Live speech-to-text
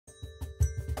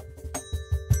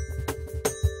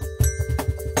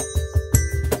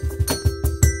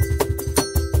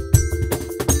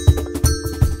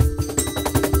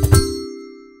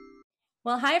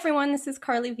Well, hi everyone. This is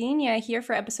Carly Viña here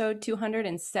for episode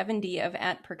 270 of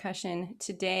At Percussion.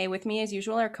 Today, with me as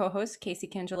usual, our co-host Casey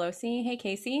Cangelosi. Hey,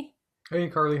 Casey. Hey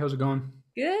Carly, how's it going?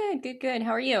 Good, good, good.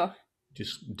 How are you?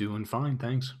 Just doing fine,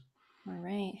 thanks. All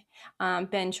right.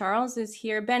 Ben Charles is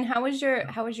here. Ben, how was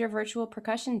your virtual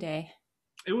percussion day?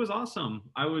 It was awesome.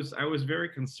 I was very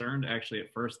concerned actually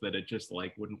at first that it just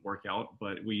like wouldn't work out,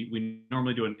 but we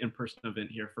normally do an in-person event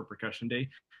here for Percussion Day.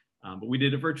 But we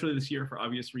did it virtually this year for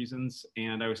obvious reasons.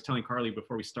 And I was telling Carly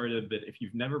before we started that if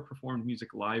you've never performed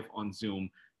music live on Zoom,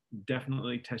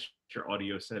 definitely test your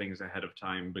audio settings ahead of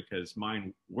time because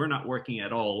mine were not working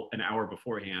at all an hour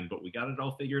beforehand, but we got it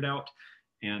all figured out.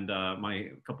 And my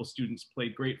couple students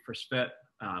played great for SPET.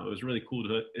 It was really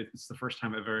cool it's the first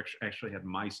time I've ever actually had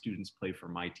my students play for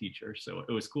my teacher. So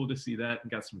it was cool to see that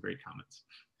and got some great comments.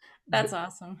 That's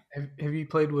awesome. Have you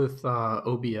played with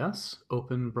OBS,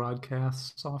 Open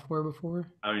Broadcast Software, before?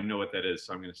 I don't even know what that is,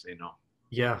 so I'm going to say no.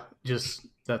 Yeah, just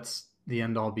that's the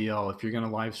end all be all. If you're going to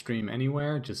live stream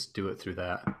anywhere, just do it through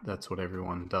that. That's what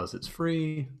everyone does. It's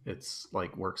free. It's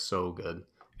like works so good.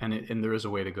 And there is a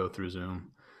way to go through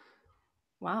Zoom.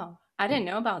 Wow. I didn't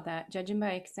know about that. Judging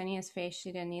by Ksenia's face,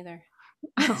 she didn't either.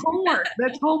 Homework.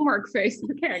 That's homework face.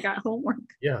 Okay, I got homework.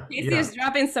 Yeah. Casey is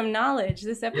dropping some knowledge.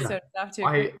 This episode is off to a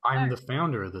great I'm start. the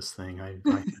founder of this thing.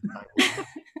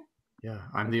 Yeah,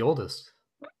 I'm the oldest.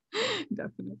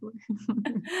 Definitely.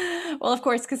 Well, of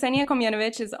course,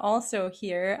 Komljenović is also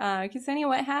here. Ksenia,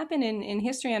 what happened in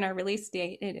history on our release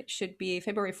date? It should be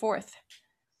February 4th.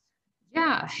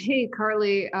 Yeah. Hey,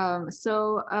 Carly.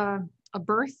 A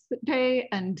birthday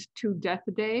and two death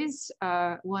days.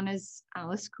 One is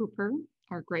Alice Cooper,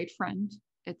 our great friend.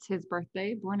 It's his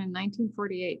birthday, born in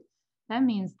 1948. That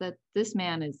means that this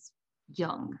man is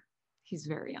young. He's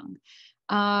very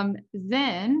young.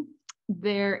 Then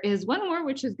there is one more,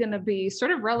 which is going to be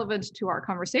sort of relevant to our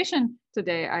conversation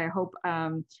today, I hope,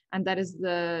 and that is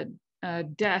the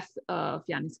death of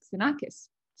Iannis Xenakis.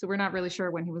 So we're not really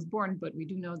sure when he was born, but we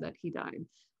do know that he died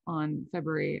on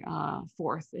February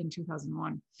 4th in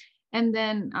 2001. And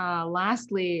then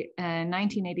lastly, in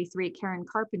 1983, Karen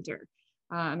Carpenter,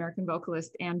 American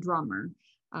vocalist and drummer,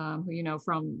 who you know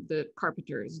from the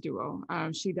Carpenters duo.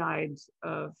 She died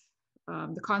of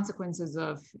the consequences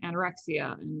of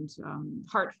anorexia and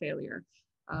heart failure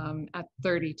at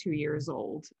 32 years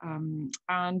old.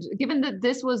 And given that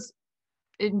this was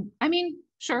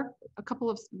sure, a couple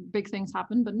of big things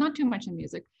happened, but not too much in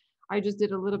music. I just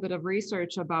did a little bit of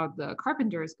research about the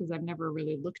Carpenters because I've never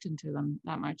really looked into them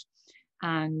that much.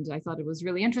 And I thought it was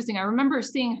really interesting. I remember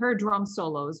seeing her drum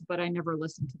solos, but I never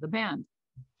listened to the band.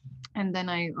 And then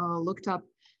I looked up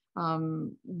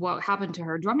what happened to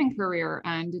her drumming career.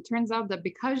 And it turns out that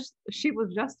because she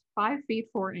was just 5 feet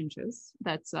 4 inches,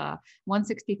 that's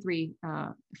 163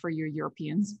 for you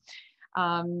Europeans,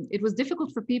 it was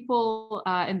difficult for people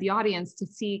in the audience to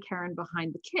see Karen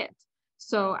behind the kit.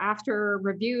 So after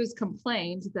reviews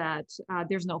complained that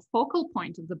there's no focal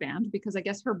point of the band, because I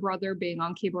guess her brother being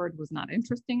on keyboard was not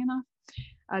interesting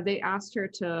enough, they asked her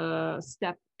to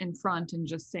step in front and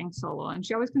just sing solo. And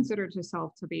she always considered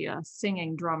herself to be a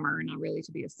singing drummer, not really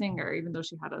to be a singer, even though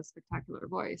she had a spectacular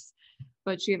voice.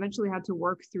 But she eventually had to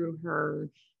work through her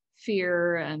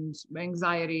fear and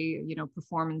anxiety,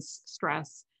 performance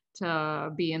stress,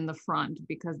 to be in the front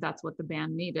because that's what the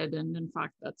band needed. And in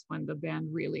fact, that's when the band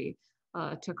really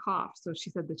took off. So she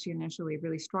said that she initially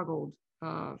really struggled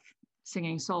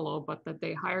singing solo, but that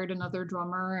they hired another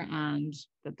drummer and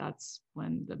that's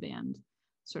when the band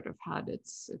sort of had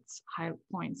its high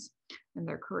points in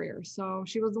their career. So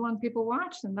she was the one people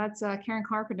watched, and that's Karen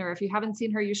Carpenter. If you haven't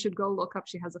seen her, you should go look up.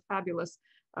 She has a fabulous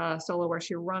solo where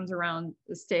she runs around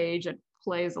the stage and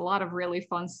plays a lot of really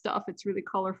fun stuff. It's really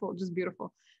colorful, just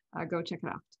beautiful. Go check it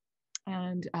out.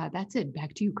 And that's it.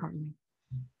 Back to you, Carly.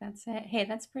 That's it. Hey,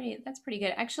 that's pretty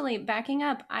good. Actually, backing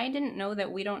up, I didn't know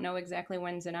that we don't know exactly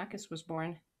when Xenakis was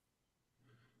born.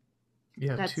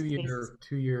 Yeah, that's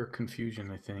two-year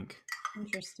confusion, I think.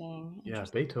 Interesting. Yeah,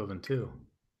 Beethoven too.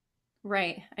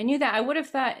 Right. I knew that. I would have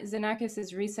thought Xenakis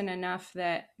is recent enough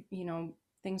that,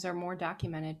 things are more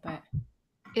documented, but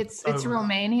it's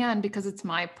Romania, and because it's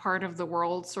my part of the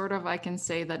world, sort of, I can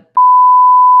say that.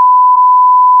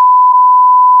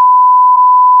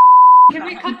 Can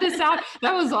we cut this out?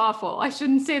 That was awful. I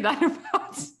shouldn't say that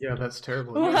about. Yeah, that's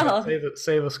terrible. Well,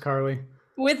 Save us, Carly.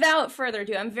 Without further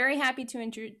ado, I'm very happy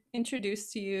to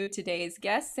introduce to you today's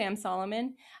guest, Sam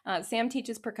Salonen. Sam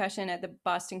teaches percussion at the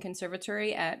Boston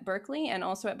Conservatory at Berklee and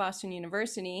also at Boston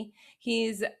University.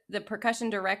 He's the percussion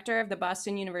director of the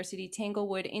Boston University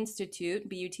Tanglewood Institute,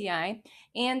 BUTI,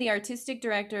 and the artistic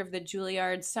director of the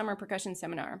Juilliard Summer Percussion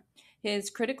Seminar.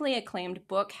 His critically acclaimed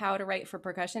book, How to Write for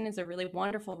Percussion, is a really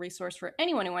wonderful resource for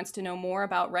anyone who wants to know more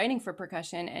about writing for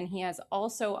percussion. And he has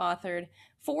also authored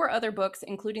 4 other books,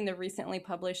 including the recently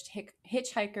published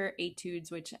Hitchhiker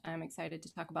Etudes, which I'm excited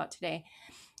to talk about today.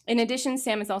 In addition,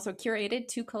 Sam has also curated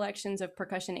 2 collections of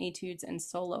percussion etudes and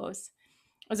solos.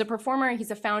 As a performer,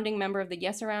 he's a founding member of the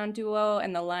Yes Around duo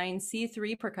and the Line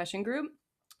C3 percussion group.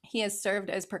 He has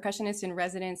served as percussionist in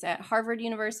residence at Harvard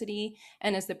University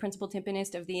and as the principal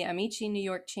timpanist of the Amici New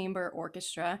York Chamber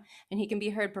Orchestra. And he can be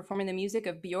heard performing the music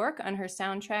of Bjork on her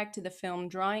soundtrack to the film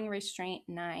Drawing Restraint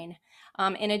 9.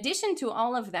 In addition to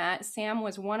all of that, Sam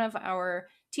was one of our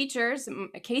teachers,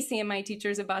 Casey and my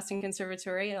teachers at Boston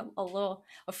Conservatory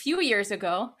a few years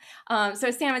ago. So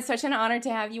Sam, it's such an honor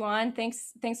to have you on.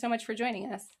 Thanks so much for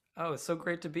joining us. Oh, it's so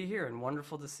great to be here and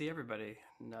wonderful to see everybody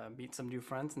and meet some new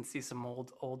friends and see some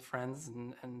old friends.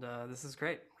 And this is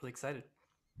great. Really excited.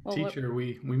 Well, teacher,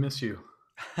 we miss you.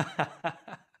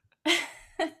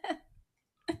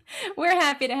 We're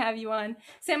happy to have you on.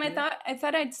 Sam, I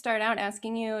thought I'd start out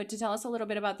asking you to tell us a little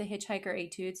bit about the Hitchhiker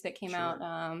Etudes that came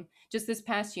out just this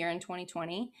past year in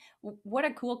 2020. What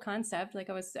a cool concept. Like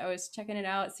I was checking it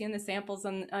out, seeing the samples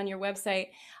on your website.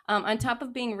 On top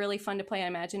of being really fun to play, I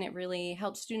imagine it really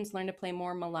helps students learn to play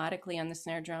more melodically on the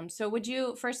snare drum. So would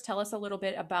you first tell us a little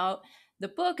bit about the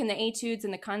book and the etudes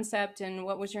and the concept and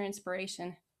what was your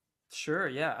inspiration? Sure.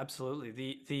 Yeah, absolutely.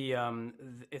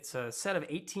 It's a set of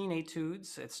 18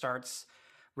 etudes. It starts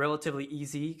relatively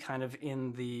easy, kind of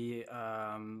in the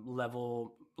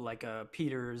level like a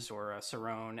Peters or a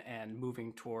Cerrone, and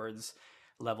moving towards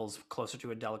levels closer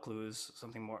to a Delacluse,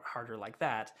 something more harder like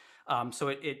that. So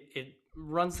it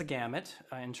runs the gamut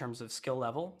in terms of skill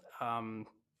level.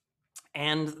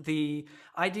 And the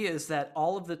idea is that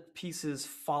all of the pieces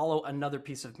follow another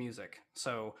piece of music.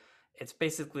 So it's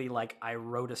basically like I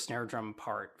wrote a snare drum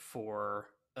part for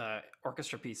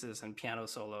orchestra pieces and piano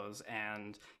solos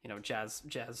and jazz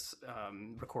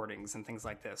recordings and things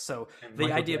like this. So and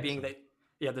the idea being that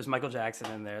there's Michael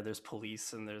Jackson in there, there's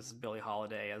Police, and there's Billie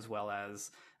Holiday, as well as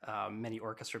many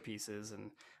orchestra pieces and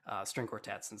string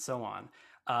quartets and so on.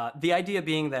 The idea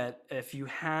being that if you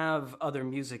have other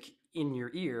music in your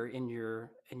ear, in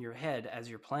your head as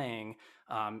you're playing,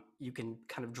 you can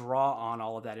kind of draw on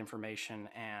all of that information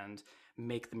and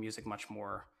make the music much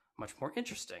more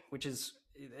interesting. Which is,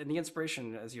 and the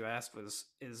inspiration, as you asked,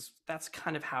 is that's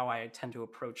kind of how I tend to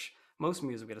approach most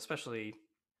music, but especially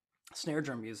snare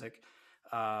drum music.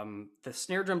 The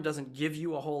snare drum doesn't give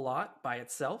you a whole lot by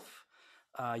itself.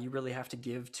 You really have to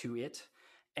give to it.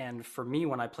 And for me,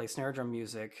 when I play snare drum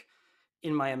music,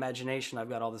 in my imagination, I've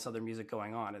got all this other music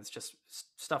going on. It's just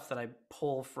stuff that I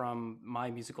pull from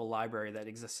my musical library that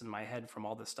exists in my head from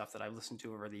all this stuff that I've listened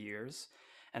to over the years.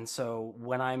 And so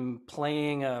when I'm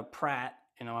playing a Pratt,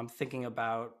 I'm thinking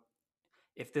about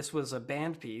if this was a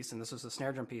band piece and this was a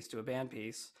snare drum piece to a band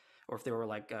piece, or if there were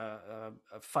like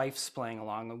fifes playing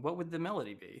along, what would the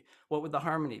melody be? What would the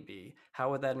harmony be?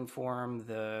 How would that inform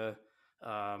the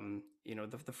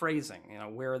the phrasing,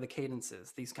 where are the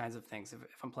cadences, these kinds of things. If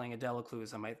I'm playing a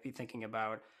Delacluse, I might be thinking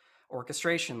about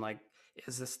orchestration, like,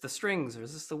 is this the strings or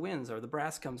is this the winds or the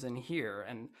brass comes in here?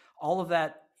 And all of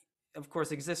that, of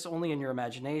course, exists only in your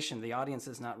imagination. The audience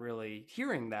is not really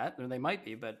hearing that, or they might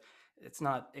be, but it's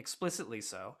not explicitly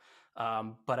so.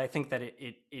 But I think that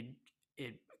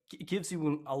it gives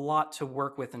you a lot to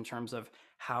work with in terms of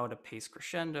how to pace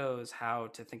crescendos, how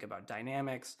to think about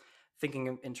dynamics.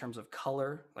 Thinking in terms of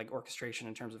color, like orchestration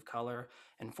in terms of color,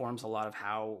 informs a lot of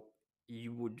how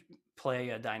you would play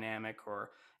a dynamic, or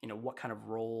what kind of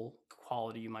roll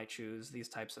quality you might choose, these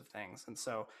types of things. And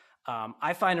so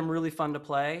I find them really fun to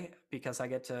play because I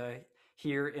get to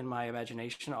hear in my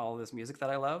imagination all of this music that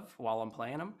I love while I'm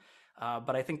playing them.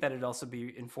 But I think that it'd also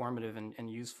be informative and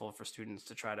useful for students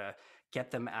to try to get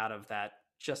them out of that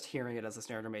just hearing it as a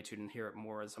snare drum etude and hear it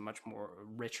more as a much more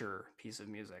richer piece of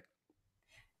music.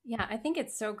 Yeah, I think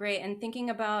it's so great. And thinking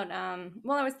about, I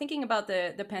was thinking about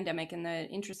the pandemic and the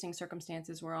interesting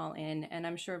circumstances we're all in. And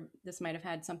I'm sure this might have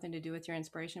had something to do with your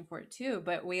inspiration for it too.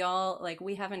 But we all,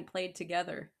 we haven't played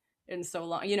together in so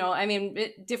long,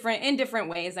 in different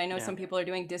ways. I know some people are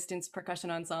doing distance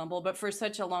percussion ensemble, but for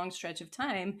such a long stretch of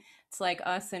time, it's like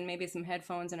us and maybe some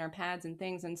headphones and our pads and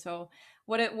things. And so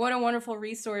what a wonderful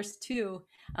resource too.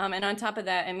 And on top of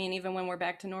that, even when we're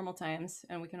back to normal times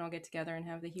and we can all get together and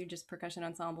have the hugest percussion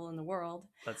ensemble in the world.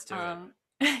 Let's do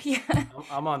it. Yeah,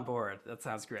 I'm on board. That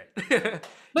sounds great.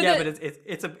 But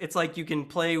it's like you can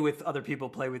play with other people,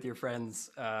 play with your friends,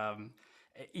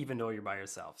 even though you're by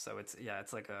yourself. So it's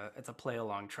a play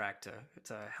along track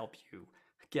to help you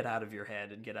get out of your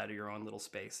head and get out of your own little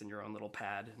space and your own little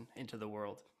pad and into the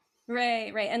world.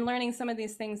 Right, right. And learning some of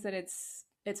these things that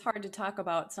it's hard to talk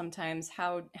about sometimes,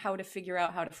 how to figure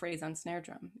out how to phrase on snare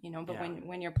drum, but Yeah.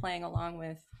 when you're playing along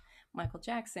with Michael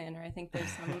Jackson, or I think there's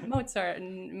some Mozart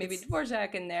and maybe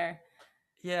Dvorak in there.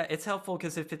 Yeah, it's helpful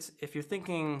because if you're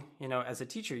thinking, as a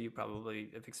teacher, you probably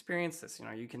have experienced this.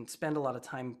 You can spend a lot of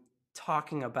time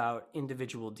talking about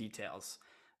individual details.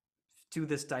 Do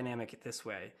this dynamic this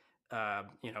way.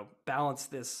 Balance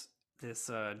this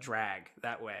drag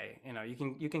that way.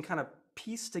 You can kind of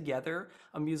piece together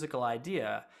a musical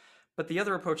idea, but the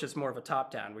other approach is more of a top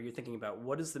down, where you're thinking about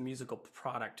what is the musical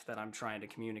product that I'm trying to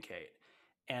communicate,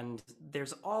 and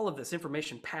there's all of this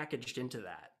information packaged into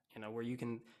that. Where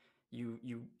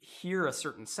you hear a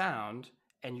certain sound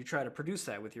and you try to produce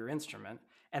that with your instrument,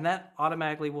 and that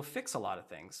automatically will fix a lot of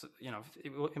things.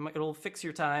 It'll fix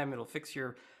your time, it'll fix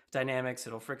your dynamics,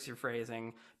 it'll fix your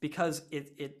phrasing, because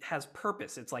it has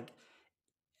purpose. It's like,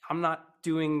 I'm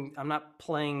not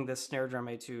playing this snare drum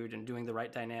etude and doing the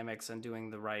right dynamics and doing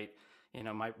the right,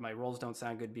 my rolls don't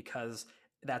sound good because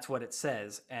that's what it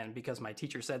says and because my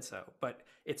teacher said so, but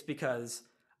it's because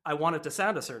I want it to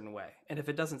sound a certain way. And if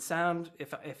it doesn't sound,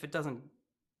 if it doesn't,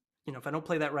 if I don't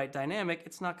play that right dynamic,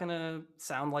 it's not going to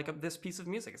sound like this piece of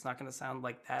music. It's not going to sound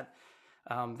like that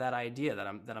idea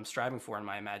that I'm striving for in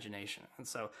my imagination. And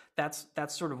so that's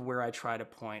sort of where I try to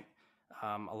point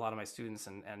a lot of my students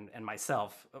and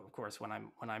myself, of course, when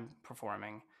I'm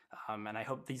performing. And I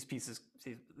hope these pieces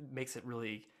makes it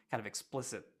really kind of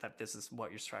explicit that this is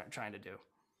what you're trying to do.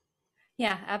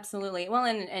 Yeah, absolutely. Well,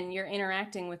 and you're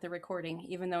interacting with the recording,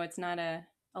 even though it's not a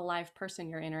live person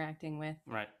you're interacting with.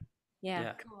 Right.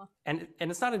 Yeah. Cool. And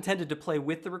it's not intended to play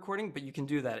with the recording, but you can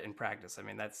do that in practice. I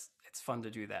mean, it's fun to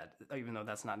do that, even though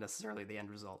that's not necessarily the end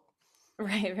result.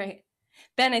 Right, right.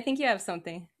 Ben, I think you have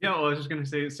something. Yeah, well, I was just going to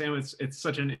say, Sam, it's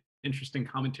such an interesting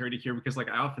commentary to hear, because like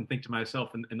I often think to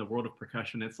myself in the world of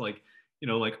percussion, it's like,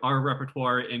 like our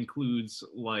repertoire includes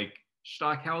like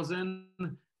Stockhausen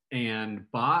and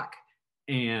Bach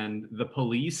and the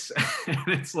Police. And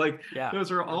it's like,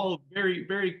 those are all very,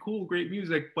 very cool, great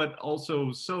music, but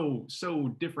also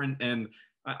so different. And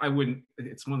I wouldn't,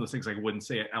 it's one of those things I wouldn't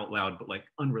say it out loud, but like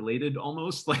unrelated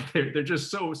almost. Like they're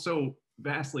just so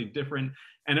vastly different.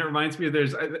 And it reminds me of,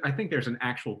 I think there's an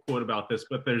actual quote about this,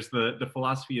 but there's the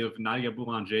philosophy of Nadia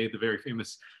Boulanger, the very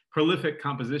famous prolific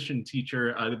composition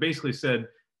teacher, that basically said,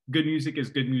 good music is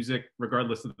good music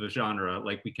regardless of the genre.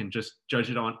 Like we can just judge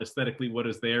it on aesthetically what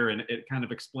is there. And it kind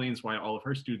of explains why all of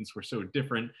her students were so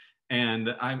different. And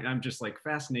I'm just like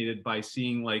fascinated by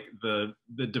seeing like the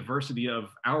diversity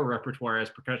of our repertoire as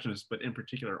percussionists, but in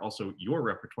particular also your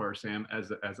repertoire, Sam,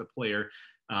 as a player.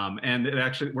 And it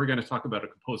actually, we're going to talk about a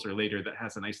composer later that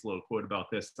has a nice little quote about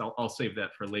this. I'll save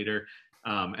that for later.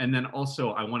 And then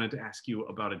also I wanted to ask you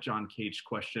about a John Cage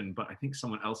question, but I think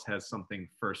someone else has something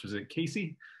first. Was it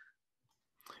Casey?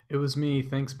 It was me.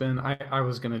 Thanks, Ben. I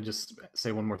was going to just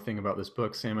say one more thing about this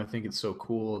book, Sam. I think it's so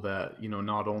cool that,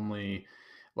 not only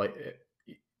like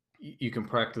you can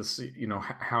practice,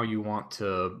 how you want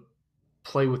to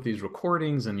play with these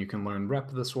recordings and you can learn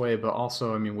rep this way, but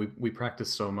also, I mean, we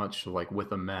practice so much like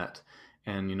with a met,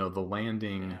 and, the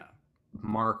landing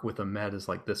mark with a met is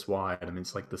like this wide. I mean,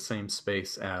 it's like the same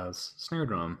space as snare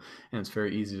drum, and it's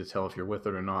very easy to tell if you're with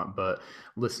it or not. But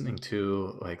listening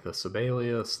to like the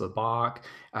Sibelius, the Bach,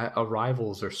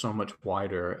 arrivals are so much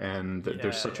wider, and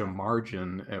there's such a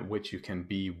margin at which you can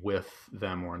be with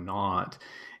them or not.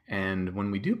 And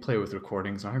when we do play with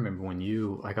recordings, I remember when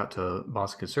I got to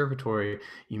Boston Conservatory,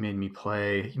 you made me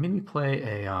play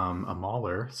a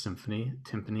Mahler symphony,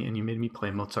 timpani, and you made me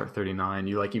play Mozart 39.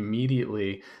 You like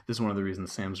immediately, this is one of the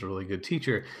reasons Sam's a really good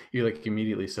teacher. You like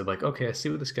immediately said like, okay, I see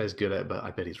what this guy's good at, but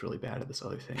I bet he's really bad at this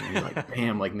other thing. And you like,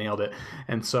 bam, like nailed it.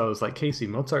 And so I was like, Casey,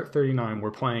 Mozart 39,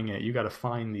 we're playing it. You got to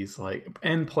find these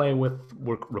and play with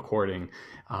recording.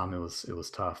 It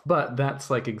was tough, but that's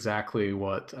like exactly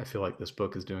what I feel like this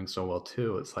book is doing so well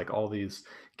too. It's like all these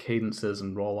cadences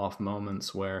and roll off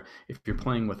moments where if you're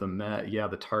playing with a met,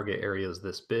 the target area is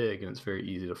this big and it's very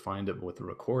easy to find it. But with the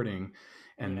recording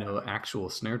and no actual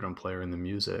snare drum player in the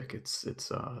music, it's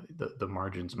the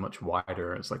margin's much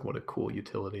wider. It's like, what a cool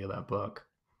utility of that book.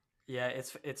 Yeah,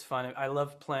 it's fun. I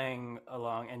love playing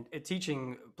along and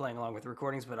playing along with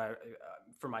recordings, but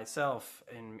for myself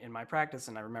in my practice,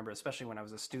 and I remember especially when I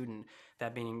was a student,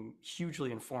 that being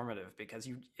hugely informative, because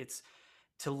it's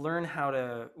to learn how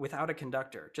to, without a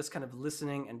conductor, just kind of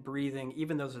listening and breathing,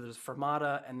 even though there's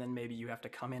fermata, and then maybe you have to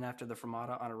come in after the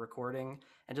fermata on a recording,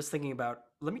 and just thinking about,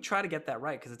 let me try to get that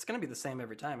right, because it's going to be the same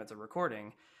every time it's a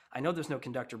recording. I know there's no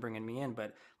conductor bringing me in,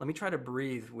 but let me try to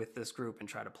breathe with this group and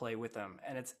try to play with them.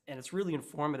 And it's really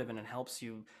informative, and it helps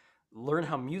you learn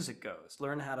how music goes,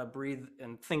 learn how to breathe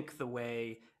and think the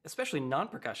way, especially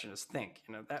non-percussionists think.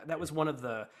 You know, that was one of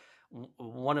the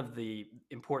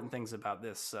important things about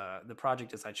this the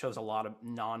project is I chose a lot of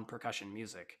non-percussion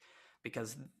music,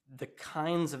 because the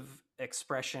kinds of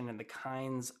expression and the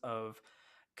kinds of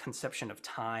conception of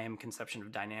time, conception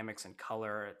of dynamics and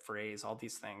color, phrase, all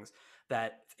these things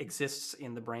that exists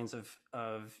in the brains of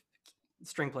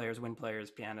string players, wind players,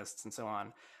 pianists, and so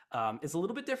on, is a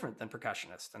little bit different than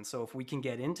percussionists. And so if we can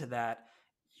get into that,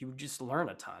 you just learn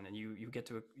a ton, and you get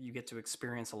to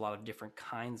experience a lot of different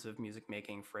kinds of music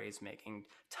making, phrase making,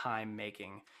 time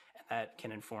making, and that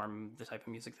can inform the type of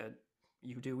music that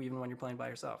you do even when you're playing by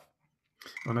yourself.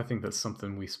 And I think that's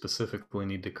something we specifically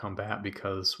need to combat,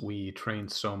 because we train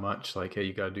so much like, hey,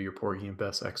 you got to do your Porgy and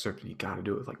Bess excerpt and you got to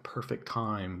do it with like perfect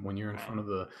time. When you're in front of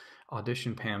the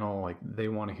audition panel, like they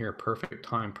want to hear perfect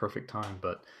time.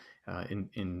 But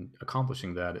in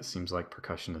accomplishing that, it seems like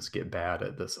percussionists get bad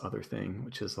at this other thing,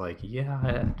 which is like,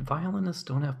 yeah, violinists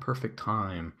don't have perfect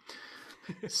time.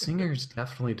 Singers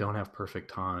definitely don't have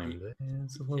perfect time.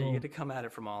 It's a little... Yeah, you get to come at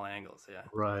it from all angles. Yeah.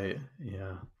 Right.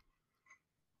 Yeah.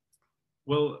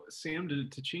 Well, Sam,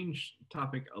 to change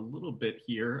topic a little bit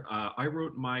here, I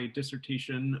wrote my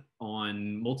dissertation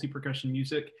on multi-percussion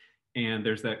music, and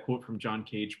there's that quote from John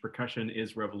Cage, "Percussion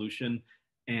is revolution."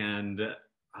 And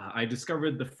I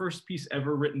discovered the first piece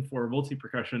ever written for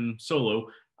multi-percussion solo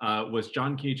was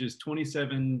John Cage's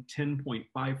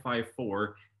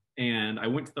 27-10.554. And I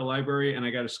went to the library and I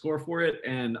got a score for it,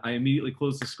 and I immediately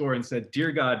closed the score and said,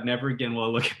 "Dear God, never again will I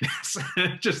look at this."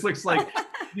 It just looks like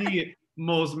the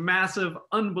most massive,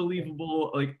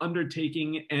 unbelievable like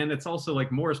undertaking. And it's also like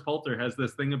Morris Poulter has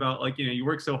this thing about like, you know, you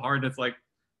work so hard, it's like,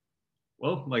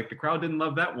 well, like the crowd didn't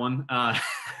love that one.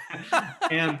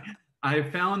 And I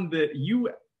found that you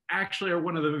actually are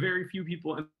one of the very few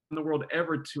people in the world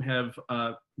ever to have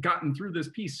gotten through this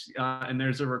piece. And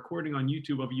there's a recording on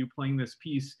YouTube of you playing this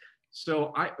piece.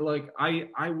 So I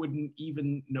wouldn't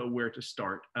even know where to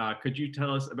start. Could you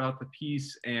tell us about the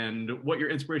piece and what your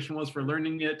inspiration was for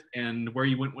learning it and where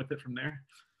you went with it from there?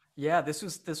 Yeah, this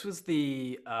was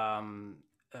the and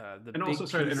big also,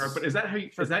 sorry to piece. interrupt, but is that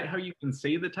how you can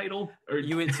say the title? Or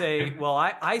you would say, well,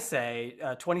 I say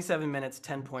 27 minutes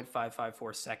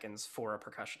 10.554 seconds for a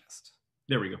percussionist.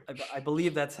 There we go. I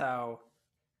believe that's how.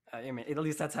 I mean, at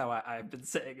least that's how I've been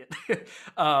saying it.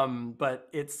 But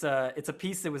it's a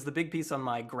piece that was the big piece on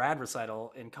my grad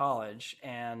recital in college,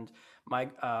 and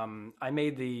I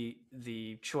made the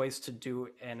choice to do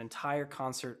an entire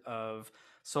concert of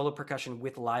solo percussion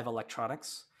with live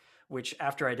electronics. Which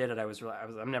after I did it,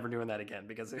 I'm never doing that again,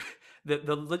 because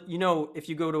you know, if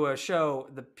you go to a show,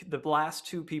 the last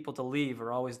two people to leave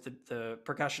are always the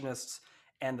percussionists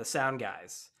and the sound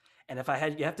guys. And if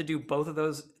you have to do both of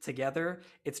those together,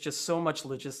 it's just so much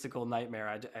logistical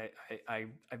nightmare. I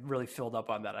really filled up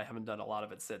on that. I haven't done a lot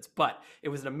of it since, but it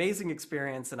was an amazing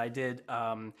experience. And I did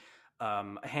a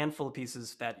handful of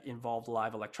pieces that involved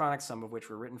live electronics, some of which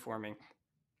were written for me.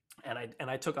 And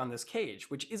I took on this Cage,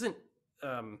 which isn't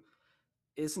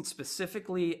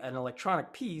specifically an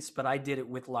electronic piece, but I did it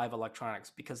with live electronics,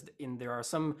 because there are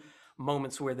some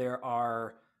moments where there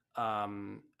are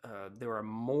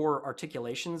more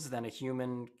articulations than a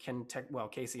human can. Well,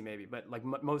 Casey maybe, but like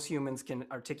most humans can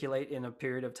articulate in a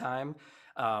period of time.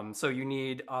 So you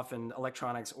need often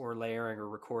electronics or layering or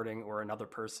recording or another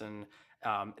person.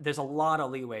 There's a lot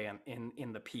of leeway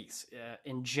in the piece.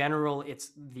 In general,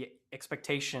 it's the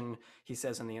expectation, he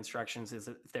says in the instructions, is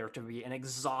that there to be an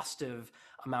exhaustive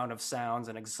amount of sounds,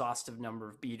 an exhaustive number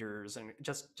of beaters, and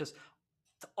just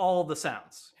all the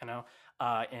sounds, you know.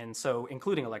 And so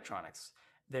including electronics.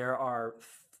 There are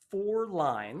 4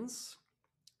 lines,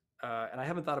 and I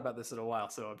haven't thought about this in a while,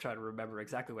 so I'm trying to remember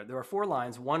exactly what. There are 4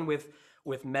 lines, one with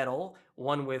metal,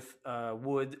 one with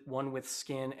wood, one with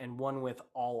skin, and one with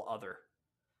all other.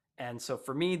 And so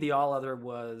for me, the all other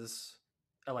was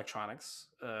electronics.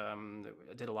 I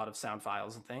did a lot of sound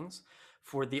files and things.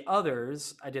 For the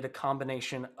others, I did a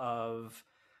combination of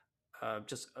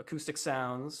just acoustic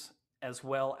sounds, as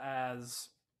well as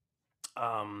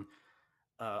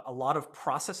a lot of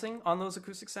processing on those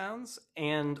acoustic sounds,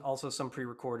 and also some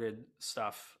pre-recorded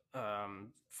stuff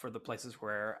for the places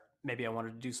where maybe I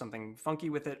wanted to do something funky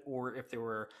with it, or if there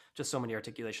were just so many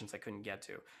articulations I couldn't get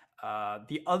to.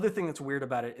 The other thing that's weird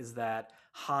about it is that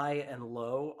high and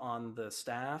low on the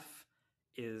staff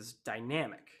is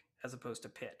dynamic as opposed to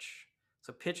pitch.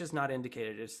 So pitch is not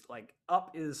indicated. It's like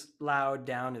up is loud,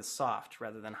 down is soft,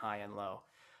 rather than high and low.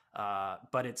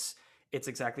 But it's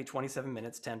exactly 27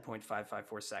 minutes,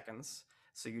 10.554 seconds.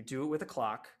 So you do it with a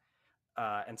clock.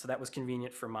 And so that was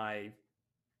convenient for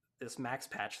this max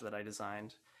patch that I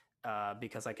designed.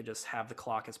 because I could just have the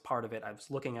clock as part of it. I was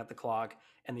looking at the clock,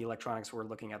 and the electronics were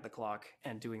looking at the clock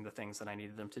and doing the things that I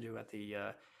needed them to do at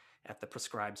the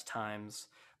prescribed times.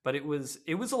 But it was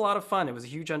a lot of fun. It was a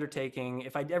huge undertaking.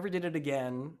 If I ever did it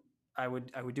again, I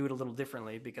would do it a little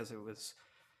differently, because it was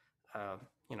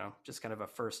just kind of a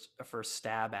first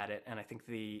stab at it. And I think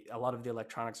a lot of the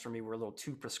electronics for me were a little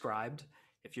too prescribed.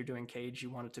 If you're doing cage, you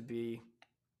want it to be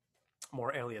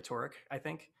more aleatoric, I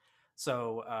think.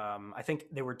 So I think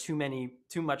there were too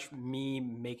much me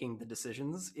making the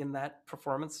decisions in that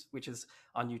performance, which is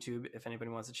on YouTube if anybody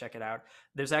wants to check it out.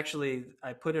 There's actually,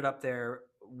 I put it up there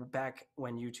back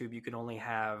when YouTube, you could only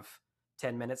have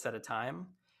 10 minutes at a time.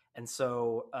 And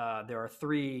so there are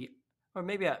 3, or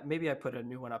maybe I put a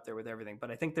new one up there with everything,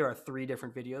 but I think there are 3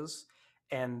 different videos.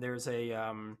 And there's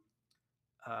I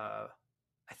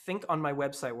think on my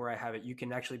website where I have it, you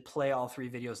can actually play all 3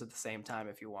 videos at the same time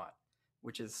if you want,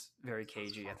 which is very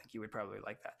cagey. I think you would probably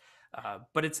like that.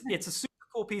 But it's a super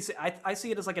cool piece. I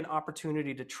see it as like an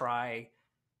opportunity to try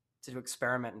to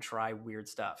experiment and try weird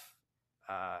stuff.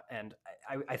 And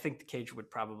I think the cage would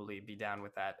probably be down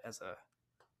with that as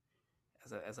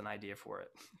an idea for it.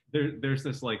 There's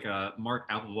this like Mark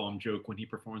Applebaum joke when he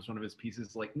performs one of his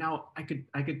pieces. Like, now I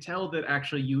could tell that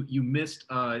actually you missed.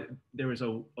 There was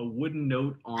a wooden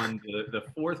note on the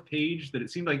 4th page that it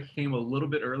seemed like came a little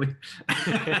bit early.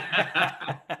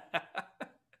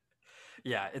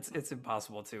 Yeah, it's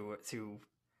impossible to.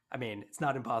 I mean, it's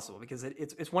not impossible, because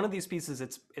it's one of these pieces.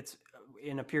 It's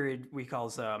in a period we call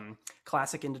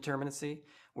classic indeterminacy,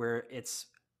 where it's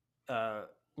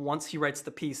once he writes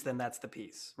the piece, then that's the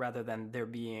piece, rather than there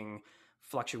being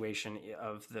fluctuation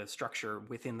of the structure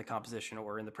within the composition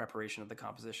or in the preparation of the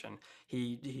composition.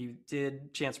 He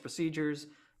did chance procedures,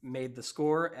 made the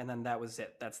score, and then that was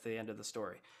it. That's the end of the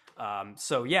story.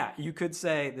 So yeah, you could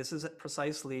say this is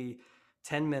precisely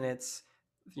 10 minutes,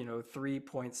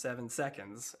 3.7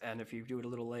 seconds. And if you do it a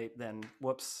little late, then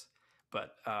whoops.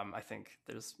 But I think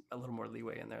there's a little more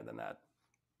leeway in there than that.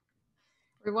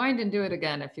 Rewind and do it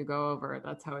again if you go over.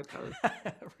 That's how it goes.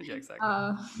 Yeah, exactly.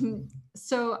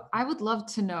 So I would love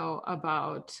to know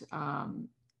about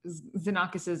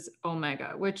Xenakis's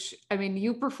Omega, which, I mean,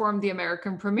 you performed the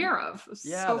American premiere of.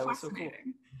 Yeah, so that was so cool.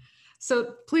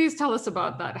 So please tell us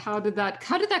about that. How did that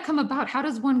come about? How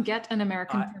does one get an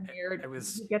American premiere? Did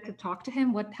you get to talk to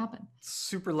him? What happened?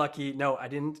 Super lucky. No, I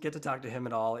didn't get to talk to him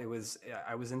at all. I was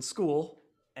in school,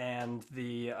 and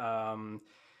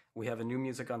we have a new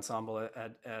music ensemble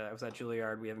I was at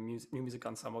Juilliard. We have a new music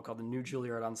ensemble called the New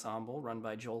Juilliard Ensemble, run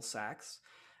by Joel Sachs.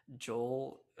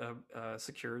 Joel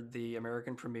secured the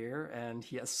American premiere, and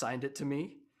he assigned it to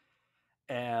me.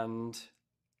 And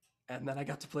then I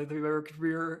got to play the American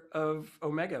premiere of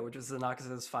Omega, which is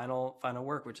Xenakis' final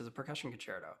work, which is a percussion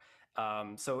concerto.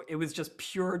 So it was just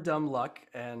pure dumb luck,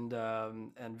 and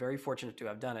very fortunate to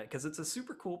have done it, because it's a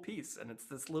super cool piece, and it's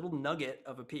this little nugget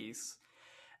of a piece.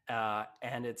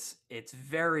 And it's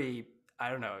very, I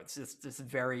don't know, it's just this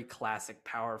very classic,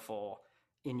 powerful,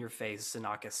 in your face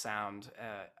Xenakis sound.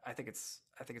 I think it's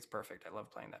perfect. I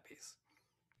love playing that piece.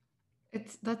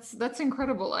 That's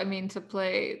incredible. I mean, to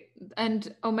play,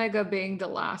 and Omega being the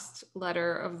last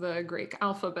letter of the Greek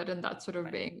alphabet, and that sort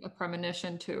of being a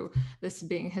premonition to this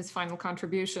being his final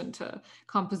contribution to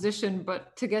composition,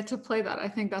 but to get to play that, I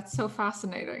think that's so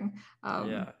fascinating.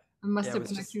 Yeah. It must have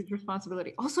been a huge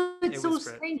responsibility. Also, it's so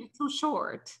strange. It's so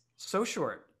short. So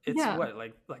short. It's what,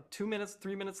 like 2 minutes,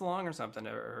 3 minutes long or something,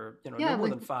 or no more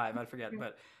than 5. I forget.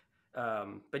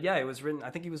 But yeah, it was written.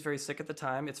 I think he was very sick at the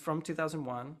time. It's from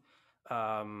 2001,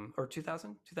 or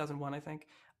 2001, I think.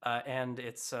 And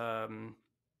it's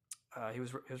he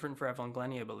was written for Evelyn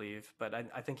Glennie, I believe. But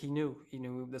I think he knew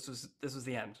this was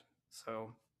the end.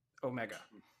 So Omega.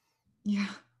 Yeah,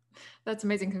 that's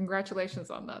amazing. Congratulations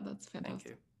on that. That's fantastic. Thank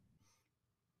you.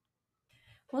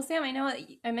 Well, Sam, I know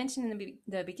I mentioned in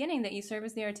the beginning that you serve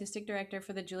as the artistic director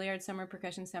for the Juilliard Summer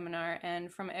Percussion Seminar, and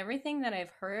from everything that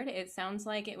I've heard, it sounds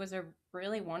like it was a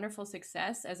really wonderful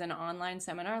success as an online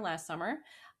seminar last summer.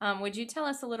 Would you tell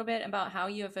us a little bit about how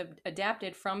you have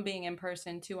adapted from being in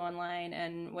person to online,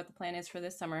 and what the plan is for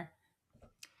this summer?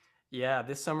 Yeah,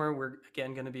 this summer we're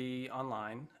again going to be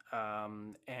online,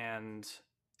 and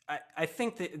I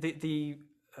think the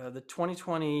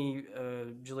 2020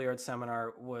 Juilliard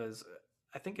seminar was,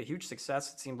 I think, a huge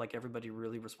success. It seemed like everybody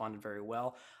really responded very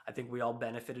well. I think we all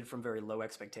benefited from very low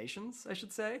expectations, I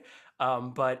should say.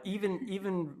 But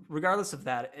even regardless of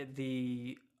that,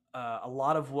 a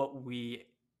lot of what we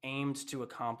aimed to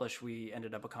accomplish, we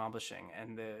ended up accomplishing.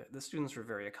 And the students were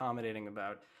very accommodating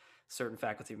about certain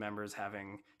faculty members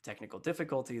having technical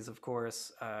difficulties, of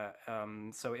course.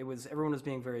 So everyone was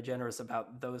being very generous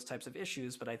about those types of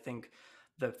issues. But I think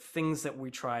the things that we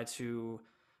try to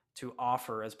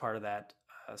offer as part of that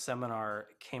seminar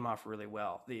came off really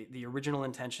well. The original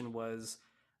intention was,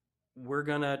 we're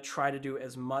gonna try to do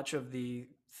as much of the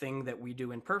thing that we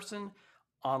do in person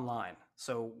online.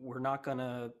 So we're not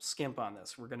gonna skimp on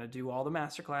this. We're gonna do all the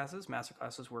master classes. Master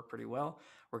classes work pretty well.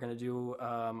 We're gonna do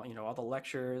all the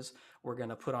lectures. We're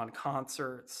gonna put on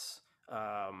concerts.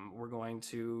 We're going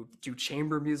to do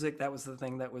chamber music. That was the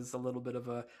thing that was a little bit of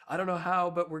a, I don't know how,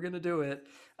 but we're gonna do it.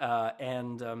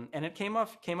 And it came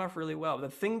off really well. The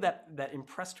thing that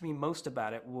impressed me most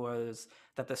about it was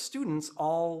that the students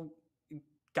all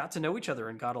got to know each other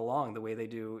and got along the way they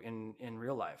do in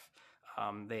real life.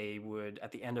 They would,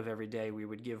 at the end of every day, we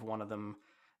would give one of them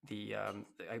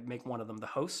I'd make one of them the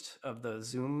host of the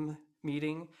Zoom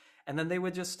meeting, and then they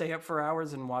would just stay up for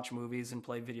hours and watch movies and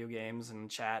play video games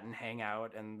and chat and hang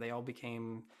out, and they all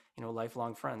became,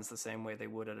 lifelong friends the same way they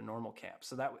would at a normal camp.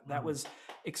 So that was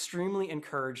extremely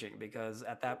encouraging, because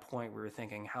at that point we were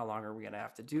thinking, how long are we going to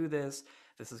have to do this?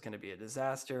 This is going to be a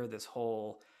disaster. This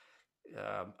whole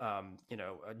a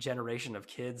generation of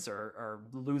kids are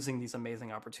losing these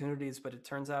amazing opportunities. But it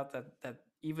turns out that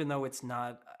even though it's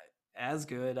not as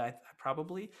good,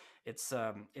 it's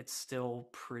still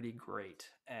pretty great.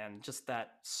 And just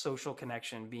that social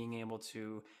connection, being able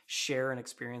to share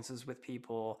experiences with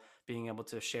people, being able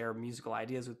to share musical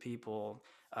ideas with people,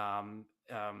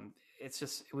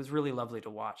 it was really lovely to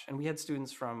watch. And we had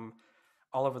students from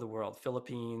all over the world,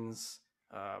 Philippines,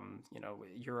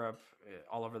 Europe,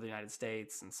 all over the United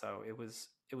States. And so it was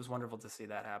wonderful to see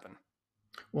that happen.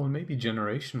 Well, maybe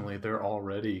generationally, they're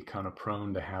already kind of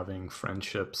prone to having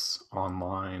friendships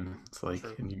online. It's like,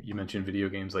 and you mentioned video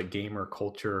games, like gamer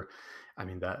culture. I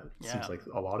mean, that seems like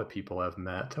a lot of people have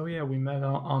met. Oh yeah, we met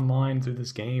online through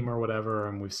this game or whatever,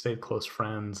 and we've stayed close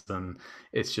friends. And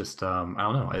it's just, I don't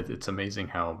know. It's amazing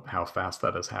how fast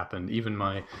that has happened. Even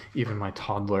my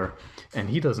toddler, and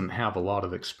he doesn't have a lot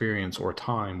of experience or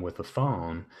time with a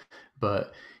phone,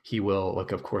 but he will,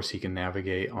 like, of course he can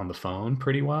navigate on the phone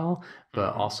pretty well,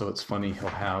 but also it's funny, he'll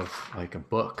have like a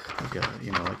book,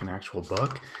 like an actual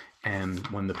book, and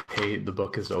when the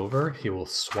book is over, he will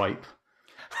swipe.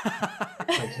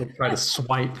 He'll try to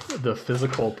swipe the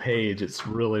physical page. It's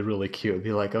really, really cute.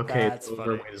 Be like, okay, it's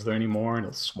over. Wait, is there any more? And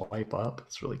he'll swipe up.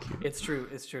 It's really cute. It's true.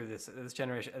 This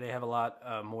generation, they have a lot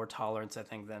more tolerance, I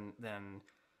think, than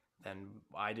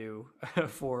I do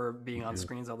for being on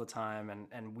screens all the time.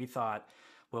 And we thought,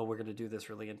 well, we're going to do this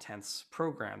really intense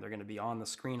program. They're going to be on the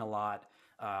screen a lot.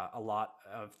 A lot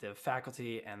of the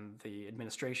faculty and the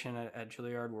administration at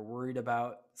Juilliard were worried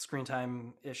about screen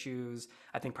time issues.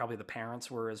 I think probably the parents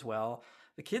were as well.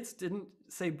 The kids didn't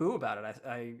say boo about it.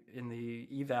 I in the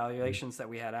evaluations that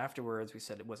we had afterwards, we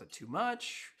said, was it too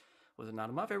much? Was it not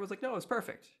enough? Everyone was like, no, it was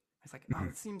perfect. It's like, oh,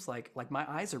 it seems like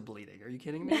my eyes are bleeding. Are you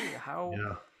kidding me? How?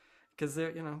 Yeah. Because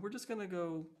we're just gonna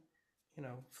go,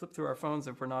 flip through our phones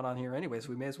if we're not on here anyways.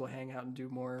 We may as well hang out and do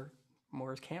more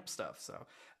camp stuff. So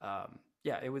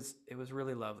yeah, it was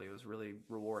really lovely. It was really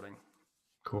rewarding.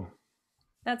 Cool.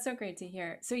 That's so great to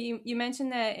hear. So you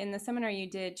mentioned that in the seminar you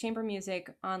did chamber music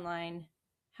online.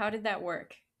 How did that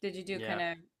work? Did you do kind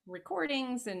of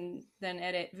recordings and then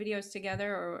edit videos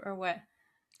together, or what?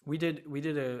 We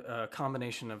did a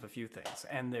combination of a few things,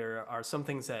 and there are some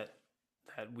things that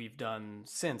we've done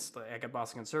since. Like at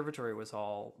Boston Conservatory was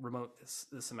all remote this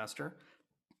semester,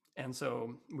 and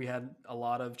so we had a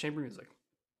lot of chamber music.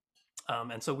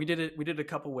 And so we did a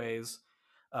couple ways.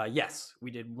 Yes,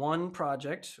 we did one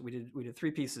project. We did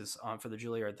 3 pieces for the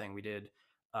Juilliard thing. We did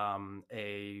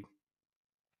a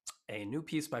new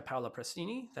piece by Paola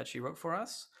Prestini that she wrote for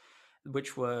us,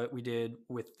 which we did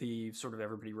with the sort of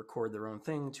everybody record their own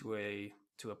thing to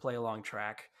a play along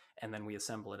track, and then we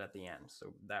assemble it at the end.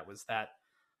 So that was that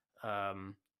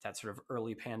sort of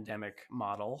early pandemic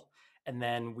model. And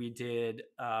then we did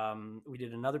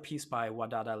another piece by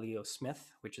Wadada Leo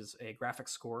Smith, which is a graphic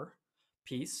score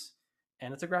piece,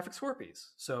 and it's a graphic score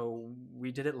piece. So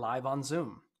we did it live on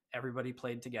Zoom. Everybody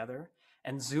played together,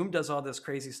 and Zoom does all this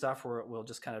crazy stuff where it will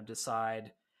just kind of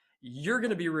decide, you're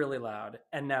going to be really loud,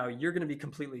 and now you're going to be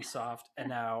completely soft, and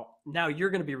now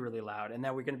you're going to be really loud, and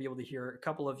now we're going to be able to hear a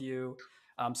couple of you.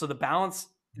 So the balance,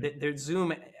 the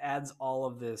Zoom adds all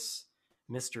of this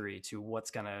mystery to what's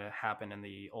going to happen in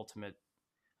the ultimate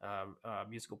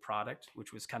musical product,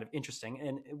 which was kind of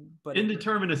interesting. But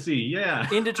indeterminacy,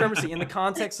 indeterminacy in the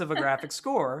context of a graphic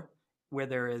score where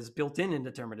there is built-in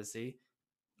indeterminacy,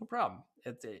 no problem.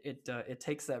 It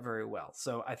takes that very well.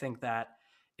 So I think that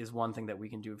is one thing that we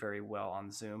can do very well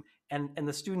on Zoom. and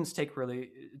the students took really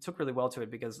well to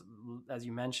it, because as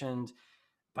you mentioned,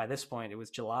 by this point it was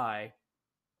July.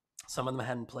 Some of them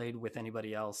hadn't played with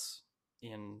anybody else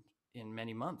in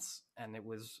many months, and it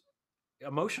was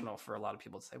emotional for a lot of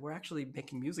people to say, we're actually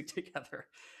making music together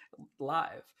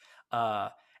live.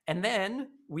 And then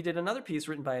we did another piece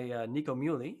written by Nico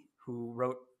Muhly, who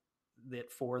wrote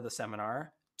it for the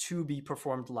seminar to be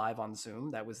performed live on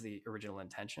Zoom. That was the original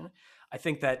intention. I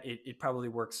think that it probably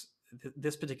works.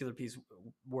 This particular piece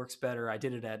works better. I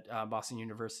did it at Boston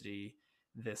University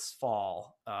this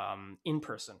fall in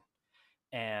person.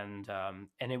 And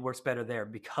it works better there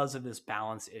because of this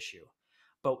balance issue.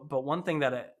 But one thing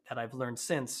that I've learned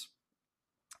since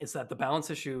is that the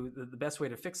balance issue, the best way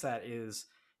to fix that is,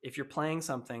 if you're playing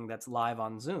something that's live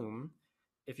on Zoom,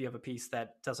 if you have a piece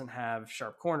that doesn't have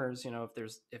sharp corners,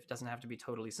 if it doesn't have to be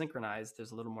totally synchronized,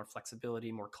 there's a little more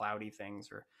flexibility, more cloudy things,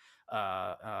 or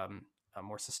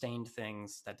more sustained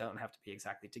things that don't have to be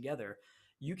exactly together.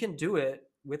 You can do it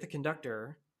with a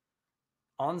conductor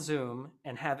on Zoom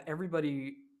and have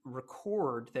everybody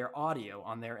record their audio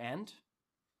on their end.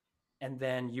 And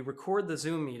then you record the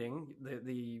Zoom meeting,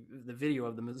 the video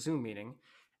of the Zoom meeting,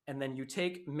 and then you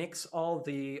mix all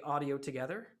the audio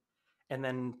together and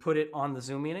then put it on the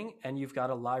Zoom meeting, and you've got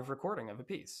a live recording of a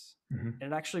piece. Mm-hmm.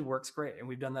 And it actually works great. And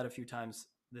we've done that a few times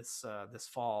this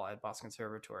fall at Boston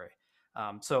Conservatory.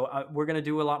 So we're going to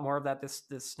do a lot more of that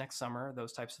this next summer,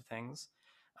 those types of things.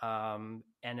 And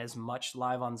as much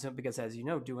live on Zoom, because as you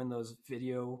know, doing those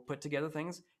video put together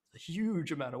things is a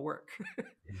huge amount of work.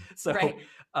 So, right.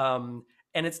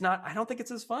 And it's not, I don't think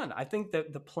it's as fun. I think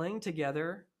that the playing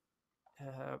together,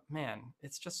 man,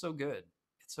 it's just so good.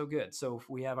 It's so good. So if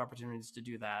we have opportunities to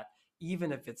do that,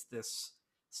 even if it's this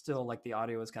still like the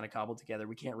audio is kind of cobbled together,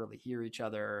 we can't really hear each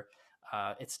other.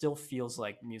 It still feels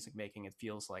like music making. It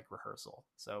feels like rehearsal.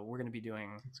 So we're going to be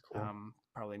doing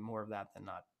probably more of that than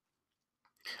not.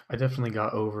 I definitely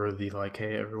got over the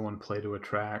hey, everyone play to a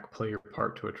track, play your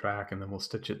part to a track, and then we'll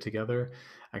stitch it together.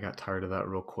 I got tired of that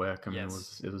real quick. I mean,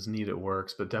 yes. it was neat, it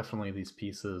works, but definitely these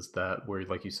pieces where,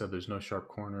 like you said, there's no sharp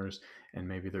corners, and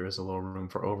maybe there is a little room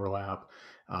for overlap.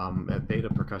 At Beta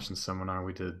Percussion Seminar,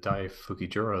 we did Dai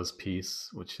Fukijura's piece,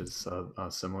 which is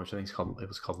similar. I think it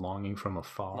was called "Longing from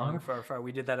Afar." Longing from Afar.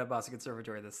 We did that at Boston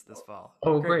Conservatory this fall.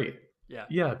 Oh, great.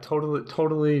 Yeah,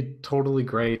 totally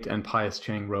great. And Pius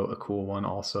Chang wrote a cool one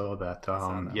also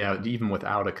that even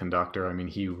without a conductor, I mean,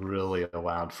 he really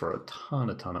allowed for a ton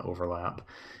of overlap,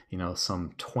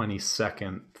 some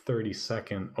 20-second,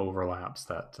 30-second overlaps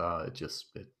that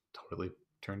it totally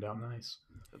turned out nice.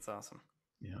 That's awesome.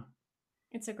 Yeah.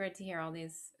 It's so great to hear all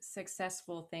these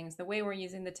successful things, the way we're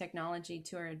using the technology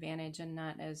to our advantage and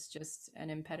not as just an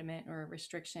impediment or a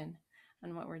restriction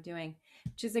on what we're doing,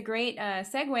 which is a great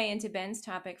segue into Ben's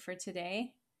topic for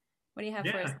today. What do you have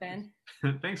for us, Ben?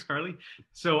 Thanks, Carly.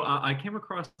 So I came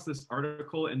across this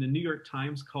article in the New York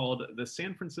Times called "The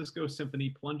San Francisco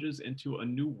Symphony Plunges into a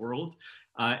New World,"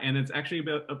 and it's actually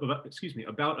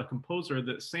about a composer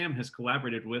that Sam has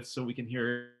collaborated with. So we can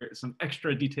hear some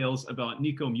extra details about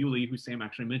Nico Muhly, who Sam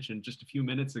actually mentioned just a few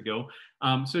minutes ago.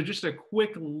 So just a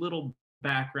quick little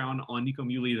background on Nico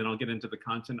Muhly, then I'll get into the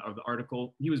content of the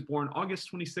article. He was born August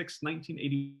 26,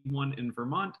 1981 in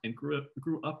Vermont and grew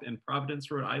up in Providence,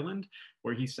 Rhode Island,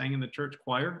 where he sang in the church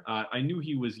choir. I knew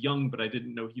he was young, but I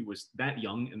didn't know he was that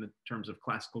young in the terms of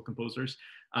classical composers.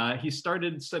 He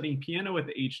started studying piano at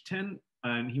the age 10,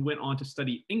 and he went on to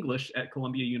study English at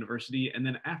Columbia University. And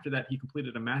then after that, he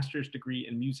completed a master's degree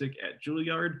in music at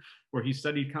Juilliard, where he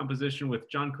studied composition with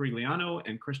John Corigliano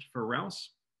and Christopher Rouse.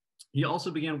 He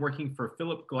also began working for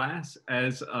Philip Glass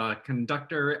as a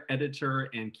conductor, editor,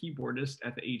 and keyboardist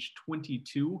at the age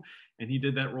 22, and he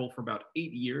did that role for about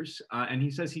 8 years. And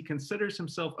he says he considers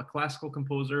himself a classical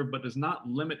composer, but does not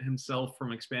limit himself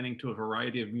from expanding to a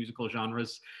variety of musical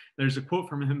genres. There's a quote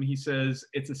from him. He says,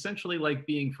 "It's essentially like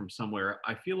being from somewhere.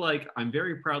 I feel like I'm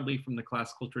very proudly from the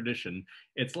classical tradition.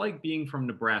 It's like being from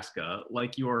Nebraska.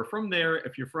 Like you are from there.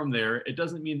 If you're from there, it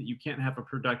doesn't mean that you can't have a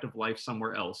productive life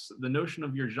somewhere else. The notion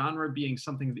of your genre being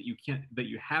something that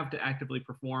you have to actively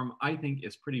perform, I think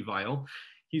is pretty vile."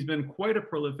 He's been quite a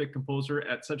prolific composer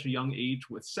at such a young age,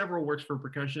 with several works for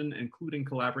percussion, including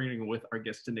collaborating with our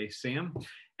guest today, Sam.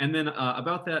 And then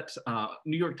about that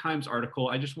New York Times article,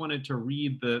 I just wanted to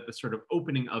read the sort of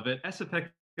opening of it.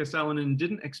 Esa-Pekka Salonen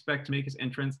didn't expect to make his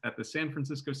entrance at the San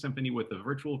Francisco Symphony with a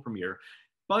virtual premiere,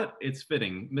 but it's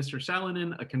fitting. Mr.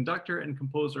 Salonen, a conductor and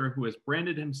composer who has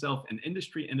branded himself an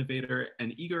industry innovator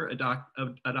and eager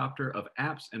adopter of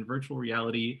apps and virtual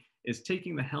reality, is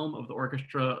taking the helm of the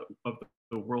orchestra of the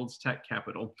the world's tech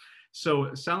capital. So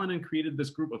Salonen created this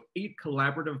group of 8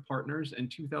 collaborative partners in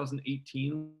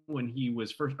 2018 when he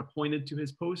was first appointed to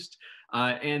his post,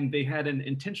 and they had an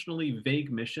intentionally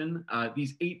vague mission.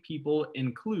 These 8 people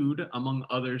include, among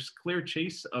others, Claire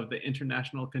Chase of the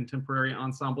International Contemporary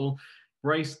Ensemble,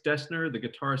 Bryce Dessner, the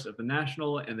guitarist of the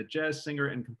National, and the jazz singer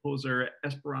and composer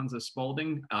Esperanza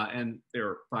Spalding, and there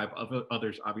are 5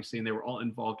 others, obviously, and they were all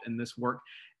involved in this work.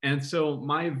 And so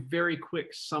my very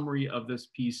quick summary of this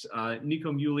piece,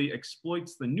 Nico Muhly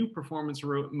exploits the new performance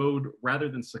mode rather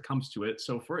than succumbs to it.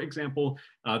 So for example,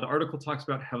 the article talks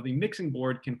about how the mixing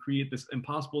board can create this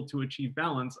impossible to achieve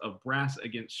balance of brass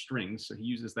against strings. So he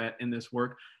uses that in this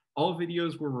work. All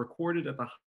videos were recorded at the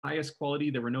highest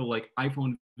quality. There were no like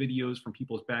iPhone videos from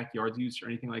people's backyards use or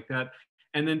anything like that.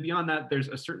 And then beyond that, there's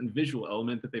a certain visual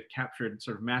element that they've captured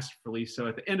sort of masterfully. So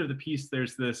at the end of the piece,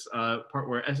 there's this part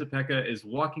where Esa-Pekka is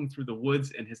walking through the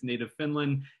woods in his native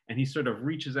Finland, and he sort of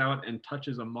reaches out and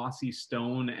touches a mossy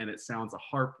stone, and it sounds a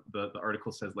harp. The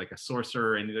article says like a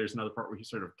sorcerer, and there's another part where he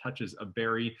sort of touches a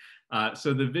berry.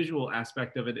 So the visual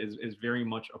aspect of it is very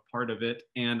much a part of it.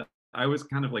 And I was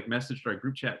kind of like messaged our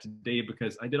group chat today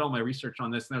because I did all my research on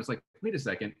this, and I was like, wait a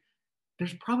second,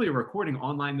 there's probably a recording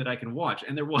online that I can watch.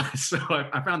 And there was. So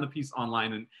I found the piece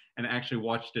online and actually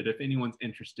watched it. If anyone's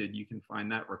interested, you can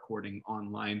find that recording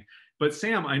online. But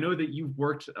Sam, I know that you've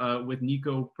worked with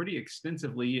Nico pretty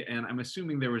extensively, and I'm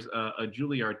assuming there was a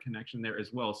Juilliard connection there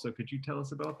as well. So could you tell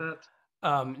us about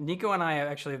that? Nico and I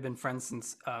actually have been friends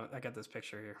since, I got this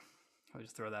picture here. I'll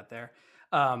just throw that there.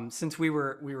 Since we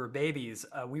were babies,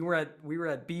 we were at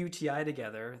BUTI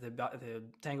together, the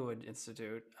Tanglewood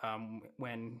Institute,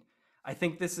 when I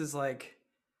think this is like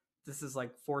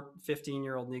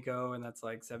 15-year-old Nico, and that's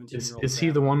like 17-year-old. Is he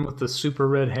the one with the super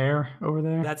red hair over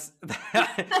there? That's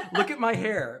look at my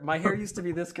hair. My hair used to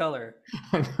be this color.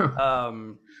 I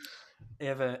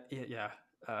know.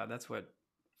 That's what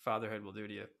fatherhood will do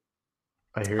to you.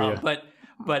 I hear you.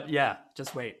 But yeah,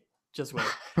 just wait.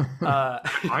 I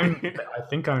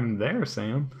think I'm there,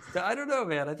 Sam. I don't know,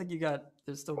 man. I think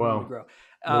there's still room to grow.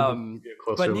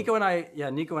 But Nico and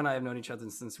I have known each other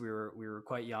since we were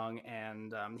quite young,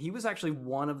 and he was actually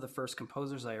one of the first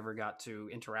composers I ever got to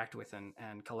interact with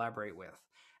and collaborate with.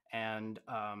 And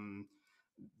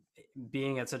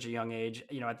being at such a young age,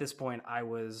 at this point, I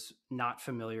was not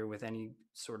familiar with any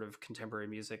sort of contemporary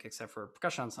music except for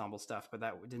percussion ensemble stuff, but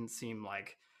that didn't seem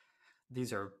like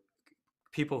these are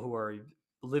people who are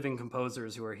living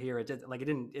composers who are here. It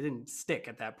didn't stick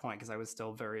at that point because I was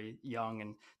still very young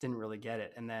and didn't really get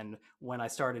it. And then when I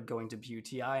started going to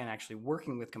BUTI and actually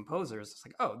working with composers, it's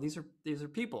like, oh, these are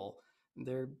people.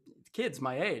 They're kids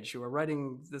my age who are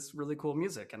writing this really cool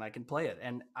music, and I can play it,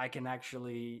 and I can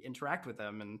actually interact with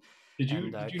them and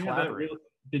collaborate.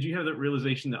 Did you have that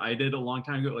realization that I did a long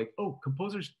time ago? Like, oh,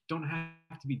 composers don't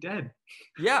have to be dead.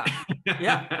 Yeah.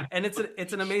 And it's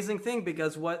an amazing thing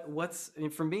because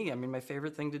for me, I mean, my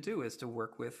favorite thing to do is to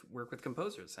work with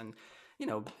composers. And,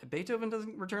 Beethoven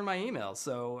doesn't return my emails.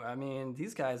 So, I mean,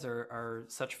 these guys are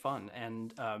such fun.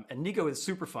 And Nico is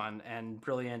super fun and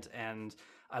brilliant. And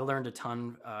I learned a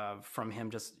ton from him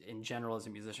just in general as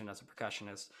a musician, as a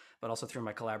percussionist, but also through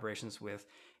my collaborations with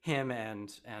him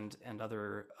and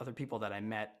other people that I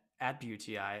met at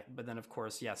BUTI. But then, of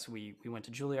course, yes, we went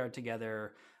to Juilliard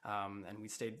together, and we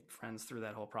stayed friends through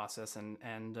that whole process.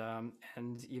 And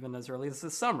even as early as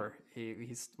this summer,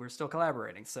 we're still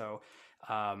collaborating. So,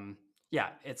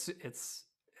 it's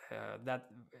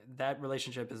that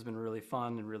relationship has been really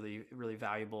fun and really, really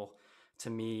valuable to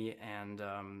me, and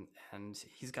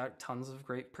he's got tons of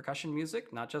great percussion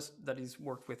music, not just that he's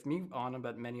worked with me on,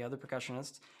 but many other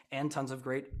percussionists, and tons of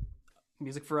great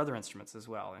music for other instruments as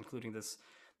well, including this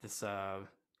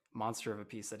monster of a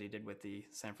piece that he did with the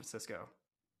San Francisco.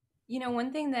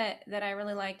 One thing that I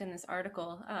really liked in this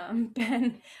article,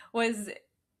 Ben, was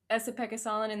Esa-Pekka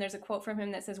Salonen, and there's a quote from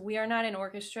him that says, "We are not an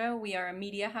orchestra, we are a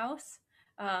media house."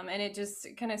 And it just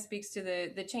kind of speaks to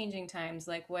the changing times.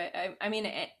 Like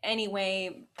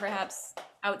anyway, perhaps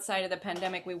outside of the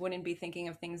pandemic, we wouldn't be thinking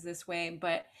of things this way.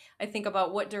 But I think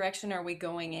about what direction are we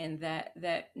going in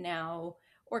that now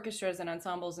orchestras and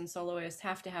ensembles and soloists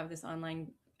have to have this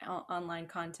online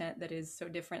content that is so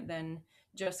different than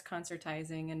just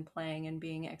concertizing and playing and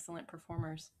being excellent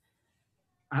performers.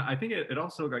 I think it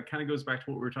also kind of goes back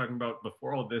to what we were talking about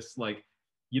before all this, like,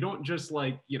 you don't just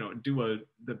do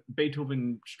the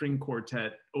Beethoven string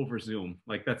quartet over Zoom.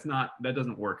 Like that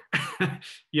doesn't work.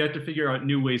 You have to figure out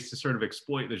new ways to sort of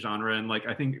exploit the genre. And like,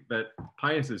 I think that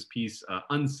Pius's piece,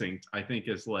 Unsynced, I think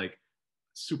is like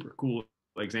super cool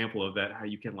example of that, how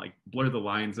you can like blur the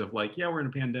lines of like, yeah, we're in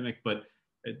a pandemic, but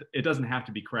it doesn't have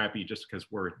to be crappy just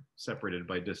because we're separated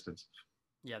by distance.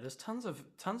 Yeah, there's tons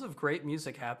of great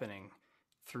music happening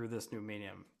through this new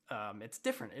medium. It's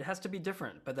different. It has to be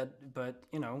different, but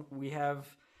you know, we have,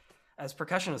 as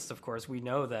percussionists, of course, we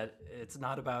know that it's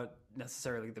not about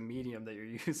necessarily the medium that you're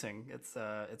using. It's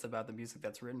about the music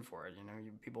that's written for it. You know,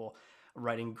 people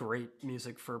writing great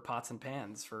music for pots and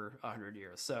pans for 100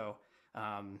 years. So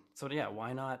yeah,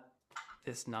 why not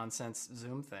this nonsense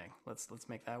Zoom thing? Let's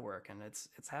make that work, and it's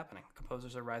happening.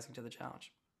 Composers are rising to the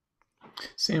challenge.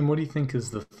 Sam, what do you think is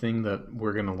the thing that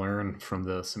we're going to learn from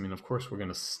this? I mean, of course,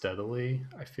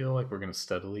 I feel like we're going to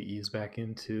steadily ease back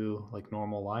into like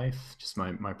normal life. Just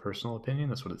my personal opinion,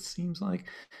 that's what it seems like.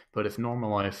 But if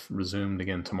normal life resumed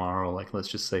again tomorrow, like let's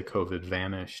just say COVID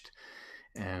vanished,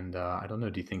 and I don't know,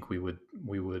 do you think we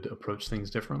would approach things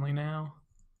differently now?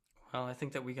 Well, I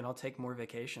think that we can all take more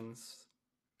vacations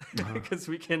because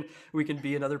we can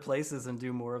be in other places and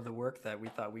do more of the work that we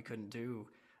thought we couldn't do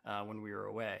when we were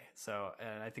away. So,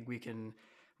 and I think we can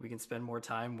spend more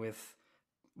time with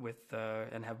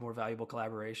and have more valuable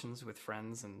collaborations with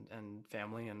friends and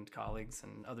family and colleagues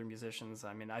and other musicians.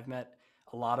 I mean, I've met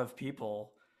a lot of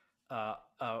people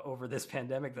over this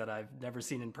pandemic that I've never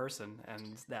seen in person,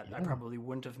 and that I probably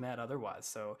wouldn't have met otherwise.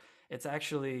 So it's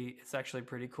actually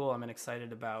pretty cool. I'm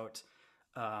excited about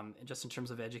just in terms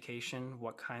of education,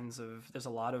 there's a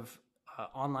lot of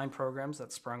online programs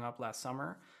that sprung up last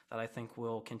summer that I think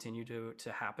will continue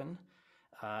to happen.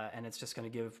 And it's just going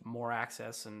to give more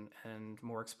access and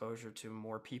more exposure to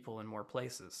more people in more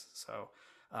places. So,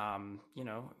 you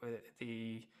know,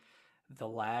 the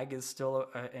lag is still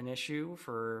an issue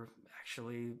for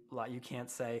actually, you can't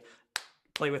say,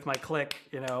 play with my click,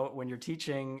 you know, when you're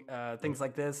teaching things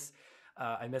like this.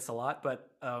 I miss a lot, but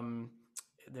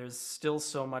there's still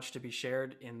so much to be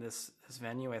shared in this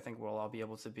venue. I think we'll all be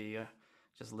able to be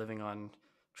just living on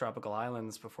tropical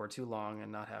islands before too long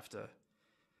and not have to.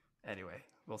 Anyway,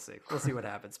 we'll see what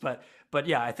happens. But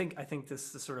yeah, I think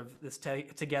this sort of this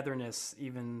togetherness,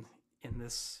 even in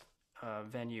this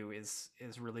venue, is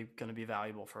really going to be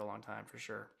valuable for a long time for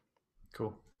sure.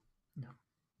 Cool. Yeah.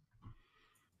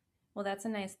 Well, that's a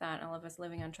nice thought. All of us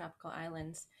living on tropical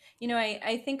islands. You know,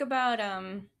 I think about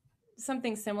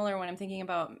something similar when I'm thinking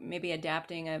about maybe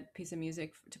adapting a piece of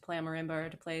music to play on marimba or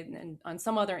to play on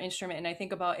some other instrument. And I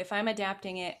think about, if I'm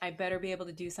adapting it, I better be able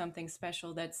to do something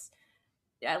special that's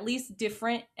at least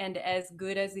different and as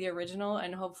good as the original,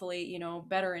 and hopefully, you know,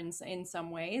 better in some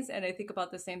ways. And I think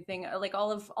about the same thing, like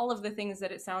all of the things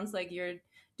that it sounds like you're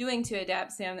doing to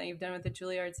adapt, Sam, that you've done with the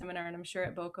Juilliard Seminar, and I'm sure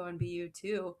at BOCO and BU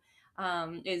too,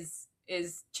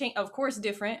 is of course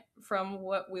different from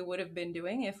what we would have been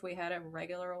doing if we had a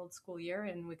regular old school year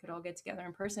and we could all get together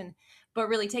in person, but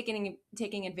really taking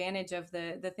advantage of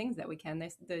the things that we can,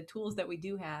 the tools that we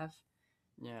do have.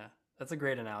 Yeah, that's a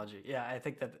great analogy. Yeah, I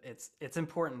think that it's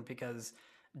important because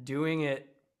doing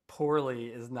it poorly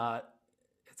it's not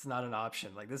an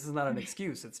option. Like, this is not an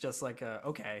excuse. It's just like,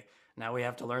 okay, now we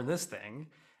have to learn this thing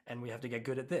and we have to get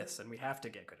good at this, and we have to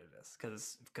get good at this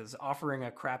because offering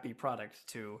a crappy product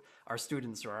to our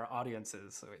students or our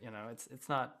audiences, you know, it's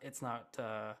not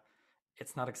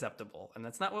acceptable, and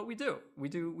that's not what we do. We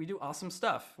do awesome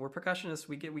stuff. We're percussionists.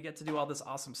 We get to do all this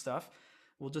awesome stuff.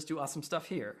 We'll just do awesome stuff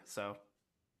here. So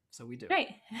we do. Right.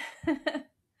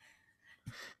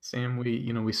 Sam,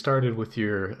 we started with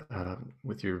your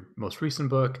most recent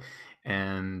book,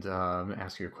 and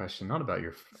ask you a question, not about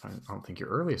I don't think your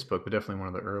earliest book, but definitely one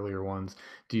of the earlier ones.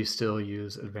 Do you still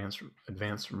use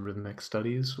advanced rhythmic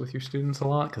studies with your students a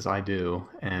lot? Because I do,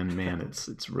 and man,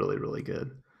 it's really, really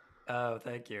good. Oh,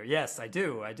 thank you. Yes, I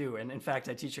do. And in fact,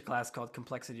 I teach a class called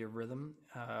Complexity of Rhythm.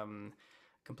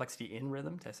 Complexity in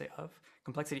Rhythm, did I say of?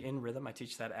 Complexity in Rhythm. I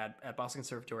teach that at Boston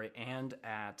Conservatory and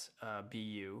at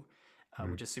BU,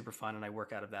 which is super fun, and I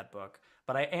work out of that book.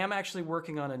 But I am actually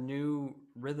working on a new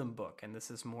rhythm book, and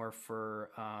this is more for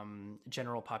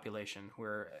general population,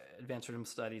 where advanced rhythm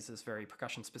studies is very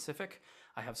percussion specific.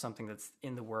 I have something that's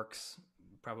in the works,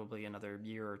 probably another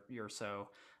year or so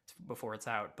before it's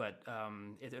out, but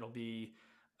it'll be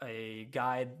a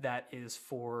guide that is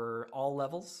for all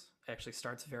levels. It actually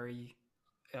starts very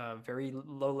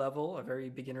low level, a very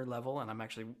beginner level, and I'm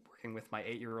actually working with my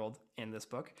 8-year-old in this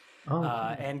book, Cool.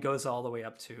 and goes all the way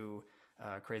up to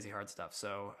crazy hard stuff.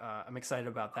 So I'm excited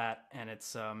about that, and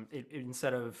it's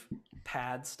instead of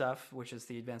pad stuff, which is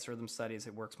the advanced rhythm studies,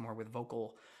 it works more with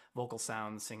vocal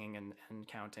sounds, singing and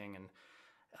counting, and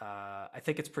I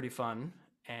think it's pretty fun.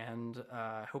 and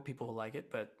I hope people will like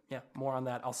it. But yeah, more on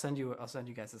that. I'll send you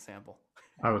guys a sample.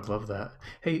 I would love that.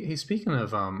 Hey, speaking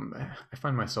of, I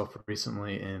find myself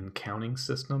recently in counting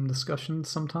system discussions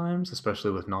sometimes, especially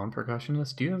with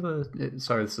non-percussionists. Do you have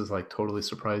sorry, this is like totally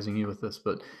surprising you with this,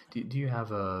 but do you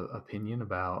have a opinion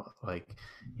about, like,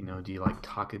 do you like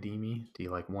takadimi? Do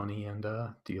you like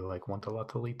one-ienda? Do you like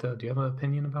wantalatalita? Do you have an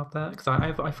opinion about that? Because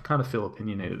I kind of feel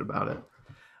opinionated about it.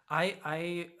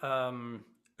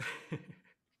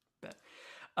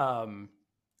 um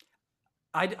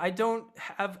I don't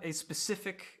have a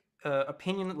specific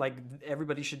opinion, like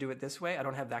everybody should do it this way. I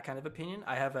don't have that kind of opinion.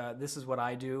 I have this is what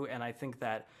I do, and I think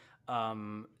that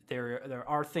there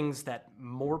are things that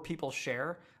more people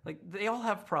share. Like, they all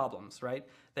have problems, right?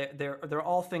 They're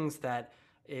all things that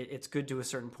it's good to a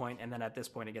certain point, and then at this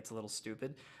point it gets a little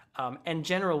stupid. In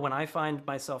general, when I find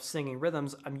myself singing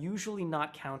rhythms, I'm usually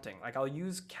not counting. Like, I'll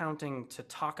use counting to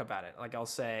talk about it. Like, I'll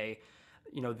say,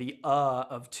 the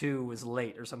of 2 is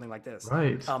late or something like this.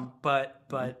 Right.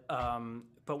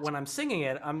 But when I'm singing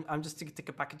it, I'm just,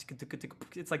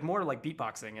 it's like more like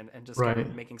beatboxing and just Right. kind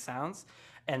of making sounds.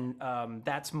 And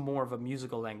that's more of a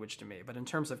musical language to me. But in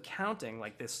terms of counting,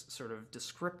 like this sort of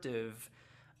descriptive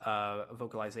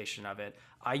vocalization of it,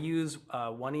 I use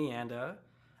one-ienda,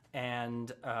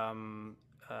 and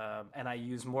I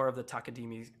use more of the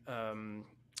takadimi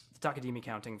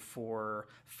counting for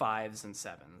 5s and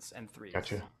 7s and 3s.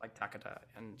 Gotcha. Like takata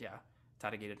and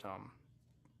tarigita tom.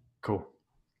 Cool.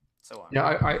 So on.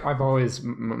 Yeah, I've always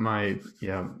my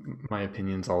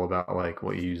opinion's all about like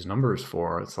what you use numbers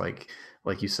for. It's like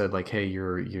you said, like, hey,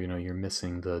 you're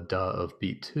missing the duh of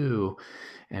beat 2,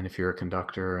 and if you're a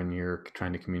conductor and you're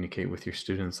trying to communicate with your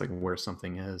students like where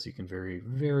something is, you can very,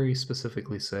 very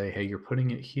specifically say, hey, you're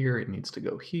putting it here, it needs to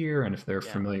go here. And if they're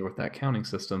familiar with that counting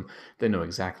system, they know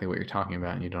exactly what you're talking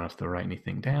about, and you don't have to write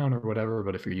anything down or whatever.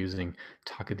 But if you're using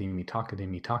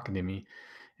takadimi,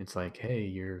 it's like, hey,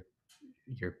 you're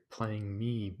playing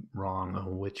me wrong. Oh,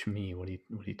 which me? What are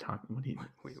you talking?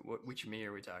 Which me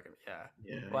are we talking? Yeah.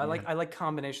 Yeah. Well, I like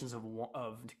combinations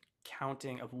of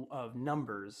counting of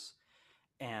numbers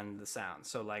and the sound.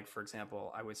 So, like, for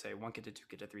example, I would say 1 kita, 2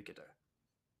 kita, 3 kita.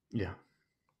 Yeah.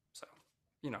 So,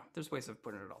 there's ways of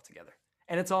putting it all together,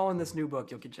 and it's all in this new book.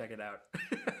 You can check it out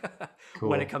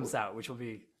when it comes out, which will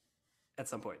be at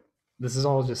some point. This is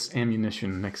all just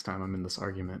ammunition next time I'm in this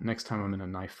argument. Next time I'm in a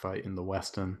knife fight in the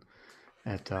Weston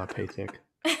at Paytick.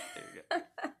 There you go.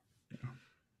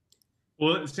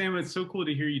 Well, Sam, it's so cool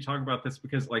to hear you talk about this,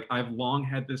 because like I've long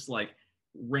had this like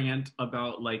rant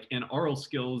about like in oral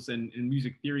skills and in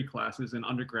music theory classes in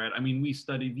undergrad. I mean, we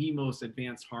study the most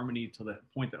advanced harmony to the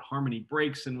point that harmony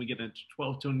breaks and we get into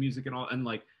 12-tone music and all. And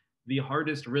like the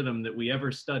hardest rhythm that we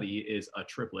ever study is a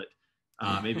triplet.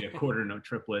 Maybe a quarter note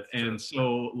triplet. And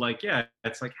so like, yeah,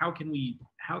 it's like, how can we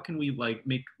like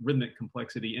make rhythmic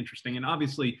complexity interesting? And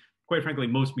obviously, quite frankly,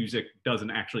 most music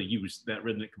doesn't actually use that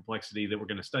rhythmic complexity that we're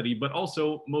going to study, but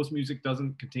also most music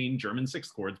doesn't contain German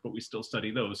 6th chords, but we still study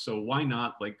those. So why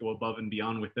not like go above and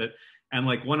beyond with it? And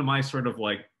like one of my sort of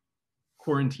like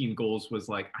quarantine goals was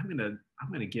like, I'm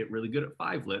gonna get really good at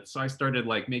 5-lits. So I started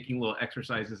like making little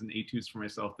exercises and etudes for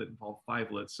myself that involve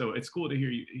 5-lits. So it's cool to hear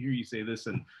you say this.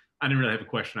 And I didn't really have a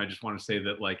question. I just want to say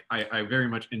that like I very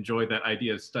much enjoy that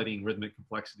idea of studying rhythmic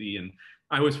complexity. And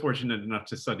I was fortunate enough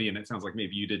to study, and it sounds like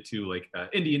maybe you did too, like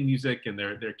Indian music and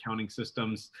their counting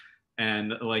systems.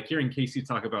 And like hearing Casey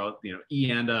talk about,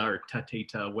 ienda or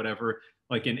tateta, whatever,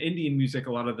 like in Indian music,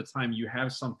 a lot of the time you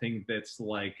have something that's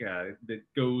like, that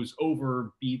goes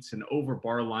over beats and over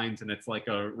bar lines. And it's like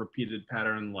a repeated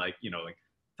pattern, like, like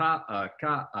ta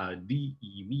ka di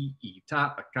mi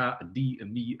ta ka di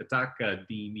mi ta ka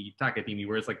di mi ta ka di mi,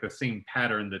 where it's like the same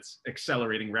pattern that's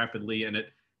accelerating rapidly, and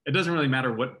it doesn't really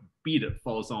matter what beat it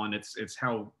falls on. It's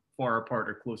how far apart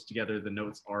or close together the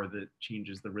notes are that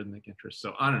changes the rhythmic interest.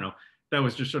 So I don't know. That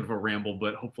was just sort of a ramble,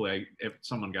 but hopefully if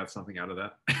someone got something out of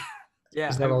that. Yeah.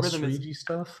 Is that all Strigi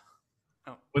stuff?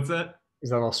 Oh. What's that? Is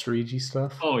that all Strigi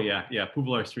stuff? Oh yeah.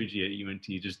 Puvalar Strigi at UNT,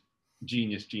 just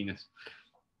genius.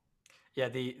 Yeah,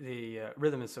 the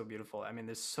rhythm is so beautiful. I mean,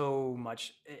 there's so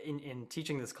much in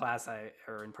teaching this class,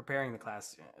 or in preparing the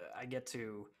class, I get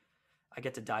to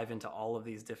dive into all of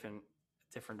these different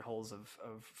holes of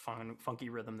funky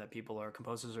rhythm that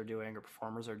composers are doing or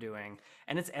performers are doing,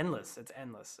 and it's endless.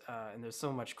 And there's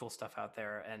so much cool stuff out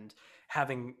there, and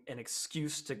having an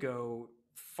excuse to go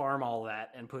farm all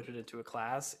that and put it into a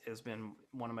class has been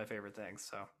one of my favorite things.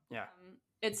 So yeah,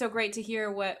 it's so great to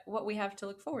hear what we have to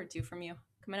look forward to from you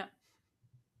coming up.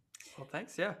 Well,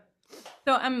 thanks. Yeah.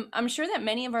 So I'm sure that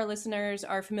many of our listeners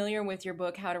are familiar with your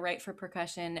book, How to Write for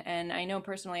Percussion, and I know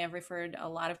personally I've referred a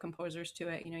lot of composers to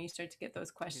it. You start to get those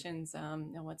questions,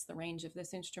 what's the range of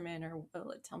this instrument, or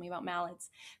tell me about mallets,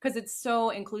 because it's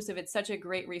so inclusive. It's such a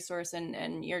great resource,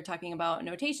 and you're talking about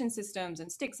notation systems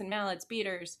and sticks and mallets,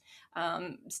 beaters,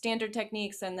 standard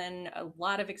techniques, and then a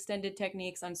lot of extended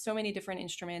techniques on so many different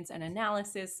instruments, and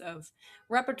analysis of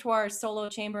repertoire, solo,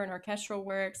 chamber, and orchestral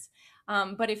works.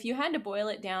 But if you had to boil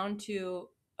it down to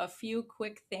a few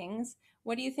quick things,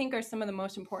 what do you think are some of the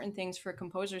most important things for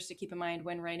composers to keep in mind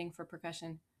when writing for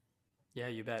percussion? Yeah,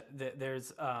 you bet.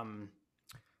 There's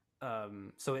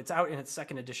so it's out in its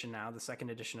second edition now. The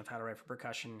second edition of How to Write for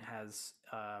Percussion has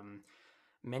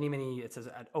many. It says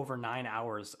over 9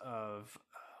 hours of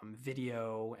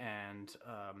video and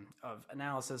of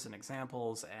analysis and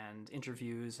examples and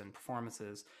interviews and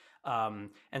performances. And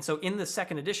so in the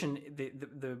second edition,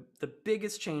 the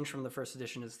biggest change from the first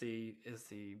edition is the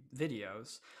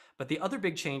videos. But the other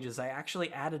big change is I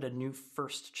actually added a new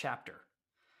first chapter.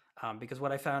 Because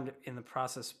what I found in the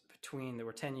process there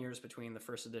were 10 years between the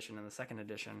first edition and the second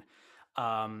edition,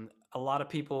 a lot of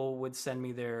people would send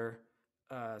me their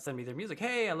music.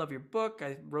 Hey, I love your book.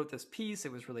 I wrote this piece.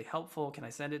 It was really helpful. Can I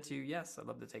send it to you? Yes, I'd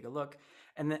love to take a look.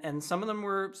 And some of them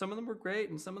were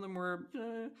great, and some of them were,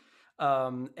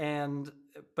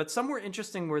 but some were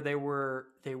interesting where they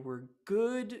were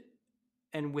good,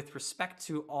 and with respect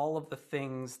to all of the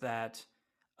things that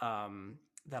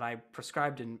that I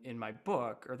prescribed in my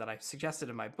book, or that I suggested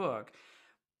in my book,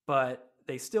 but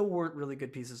they still weren't really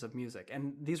good pieces of music.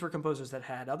 And these were composers that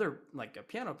had other, like a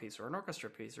piano piece or an orchestra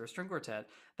piece or a string quartet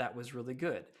that was really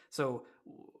good. So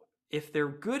if they're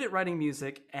good at writing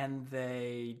music and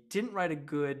they didn't write a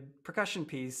good percussion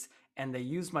piece and they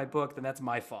used my book, then that's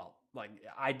my fault. Like,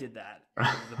 I did that.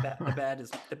 The bad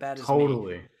is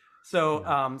Totally. me. So,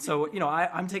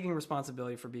 I'm taking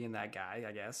responsibility for being that guy,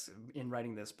 I guess, in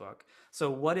writing this book.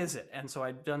 So what is it? And so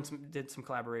I did some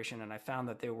collaboration, and I found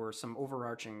that there were some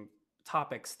overarching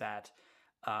topics that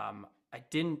I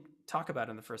didn't talk about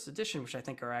in the first edition, which I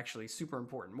think are actually super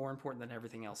important, more important than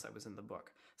everything else that was in the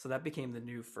book. So that became the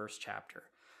new first chapter.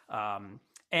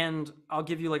 And I'll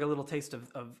give you like a little taste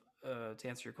of to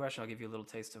answer your question, I'll give you a little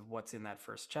taste of what's in that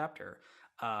first chapter.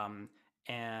 And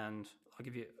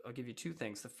I'll give you two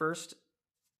things. The first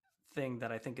thing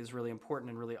that I think is really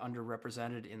important and really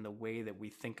underrepresented in the way that we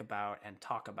think about and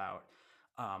talk about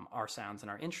our sounds and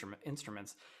our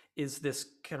instruments is this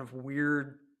kind of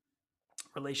weird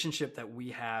relationship that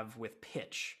we have with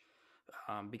pitch,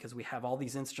 because we have all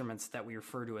these instruments that we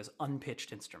refer to as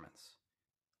unpitched instruments.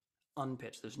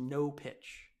 Unpitched. There's no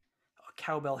pitch. A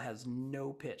cowbell has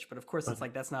no pitch, but of course it's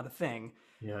like that's not a thing.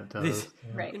 Yeah, it does.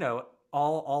 Right.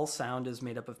 All sound is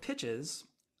made up of pitches.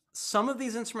 Some of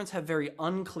these instruments have very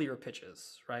unclear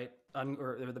pitches, right?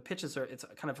 Or the pitches it's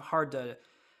kind of hard to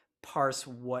parse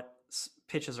what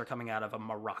pitches are coming out of a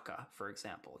maraca, for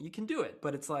example. You can do it,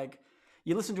 but it's like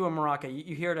you listen to a maraca,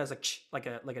 you hear it as like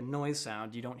a noise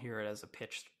sound. You don't hear it as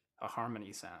a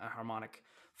harmony sound, a harmonic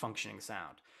functioning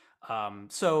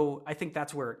sound. So I think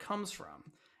that's where it comes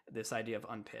from, this idea of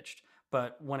unpitched.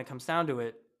 But when it comes down to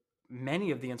it,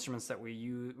 many of the instruments that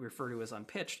we refer to as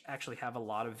unpitched actually have a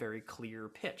lot of very clear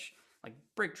pitch, like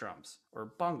brake drums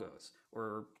or bongos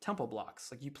or tempo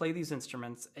blocks. Like, you play these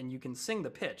instruments and you can sing the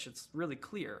pitch. It's really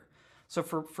clear. So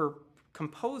for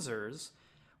composers,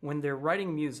 when they're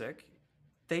writing music,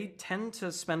 they tend to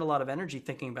spend a lot of energy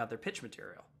thinking about their pitch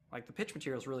material. Like, the pitch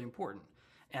material is really important.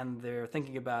 And they're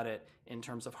thinking about it in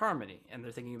terms of harmony, and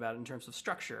they're thinking about it in terms of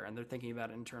structure, and they're thinking about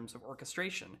it in terms of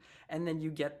orchestration. And then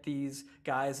you get these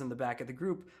guys in the back of the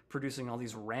group producing all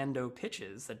these rando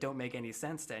pitches that don't make any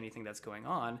sense to anything that's going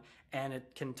on, and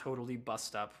it can totally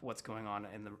bust up what's going on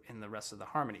in the rest of the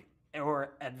harmony.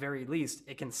 Or at very least,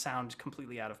 it can sound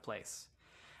completely out of place.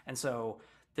 And so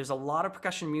there's a lot of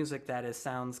percussion music that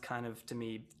sounds kind of, to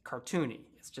me, cartoony.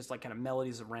 It's just like kind of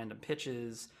melodies of random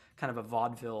pitches, kind of a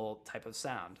vaudeville type of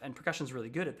sound. And percussion's really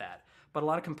good at that. But a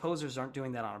lot of composers aren't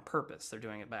doing that on purpose. They're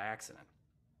doing it by accident.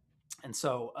 And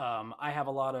so I have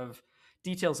a lot of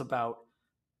details about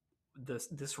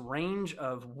this range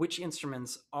of which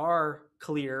instruments are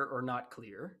clear or not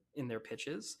clear in their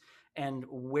pitches, and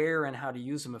where and how to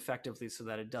use them effectively so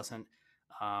that it doesn't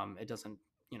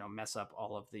mess up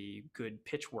all of the good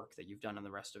pitch work that you've done in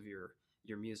the rest of your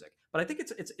music. But I think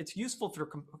it's useful for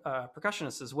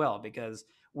percussionists as well, because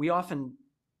we often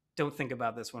don't think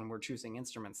about this when we're choosing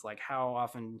instruments. Like, how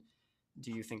often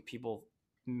do you think people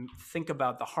think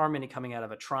about the harmony coming out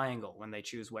of a triangle when they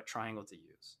choose what triangle to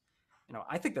use?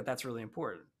 I think that that's really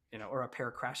important. Or a pair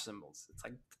of crash cymbals. It's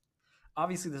like,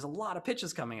 obviously there's a lot of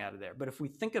pitches coming out of there. But if we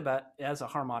think about it as a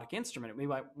harmonic instrument, we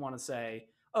might want to say,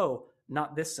 oh,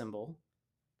 not this cymbal,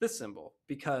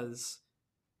 because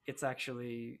it's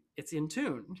in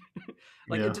tune.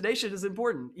 Like Yeah. intonation is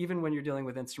important, even when you're dealing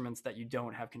with instruments that you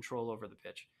don't have control over the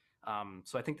pitch.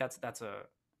 So I think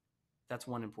that's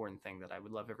one important thing that I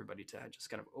would love everybody to just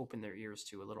kind of open their ears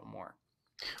to a little more.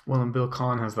 Well, and Bill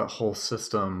Kahn has that whole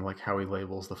system, like how he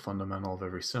labels the fundamental of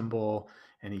every cymbal.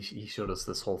 And he showed us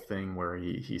this whole thing where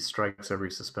he strikes every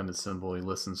suspended cymbal, he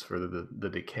listens for the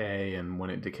decay, and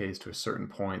when it decays to a certain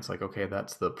point, it's like, okay,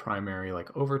 that's the primary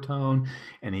like overtone.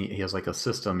 And he has like a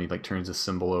system, he like turns his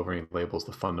cymbal over and he labels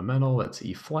the fundamental, that's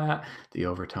E flat, the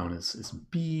overtone is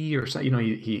B or something.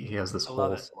 He has this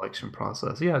whole selection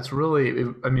process. Yeah, it's really,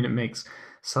 it makes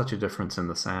such a difference in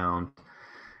the sound.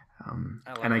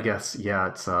 I guess,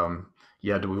 it's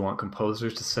do we want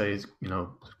composers to say,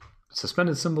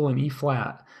 suspended cymbal in E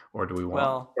flat, or do we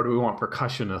want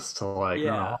percussionists to like,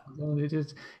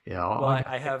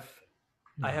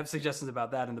 I have suggestions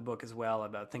about that in the book as well,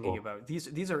 about thinking about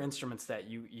these are instruments that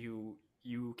you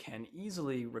can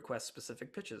easily request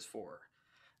specific pitches for.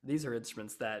 These are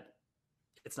instruments that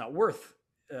it's not worth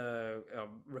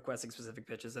requesting specific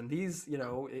pitches, and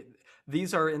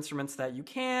these are instruments that you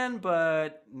can,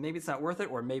 but maybe it's not worth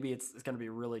it, or maybe it's going to be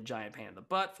a really giant pain in the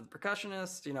butt for the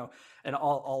percussionist, and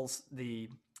all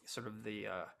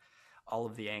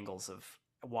of the angles of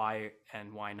why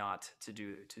and why not to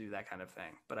do that kind of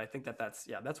thing. But I think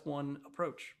that's one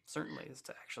approach, certainly, is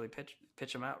to actually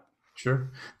pitch them out.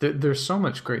 Sure. There's so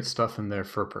much great stuff in there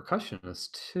for percussionists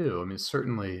too. I mean,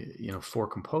 certainly, for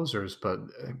composers, but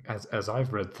as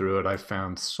I've read through it, I've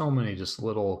found so many just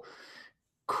little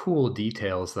cool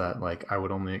details that like I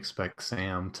would only expect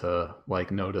Sam to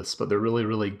like notice, but they're really,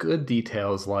 really good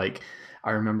details. Like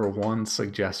I remember one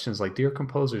suggestion is like, dear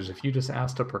composers, if you just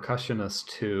asked a percussionist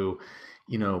to,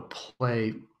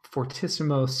 play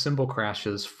fortissimo cymbal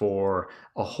crashes for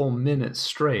a whole minute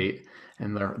straight,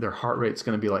 and their heart rate's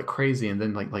going to be like crazy, and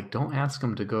then like don't ask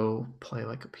them to go play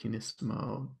like a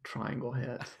pianissimo triangle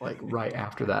hit like right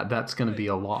after that. That's going to be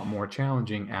a lot more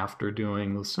challenging after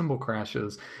doing those cymbal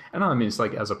crashes. And I mean, it's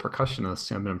like, as a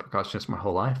percussionist, I've been a percussionist my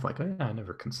whole life, like, oh, yeah, I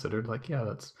never considered like,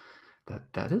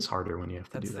 that is harder when you have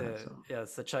to do that.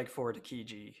 It's the Czech 4 to key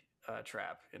G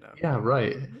trap, Yeah,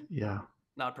 right. Yeah.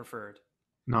 Not preferred.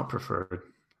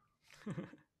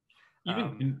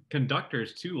 Even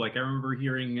conductors too. Like I remember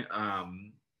hearing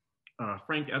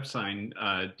Frank Epstein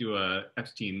do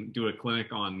a clinic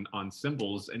on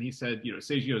cymbals, and he said,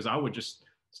 Seiji Ozawa would just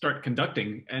start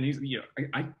conducting, and he's,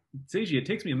 Seiji, it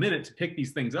takes me a minute to pick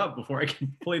these things up before I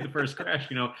can play the first crash,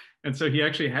 and so he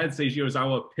actually had Seiji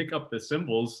Ozawa pick up the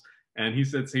cymbals, and he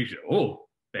said, Seiji, oh,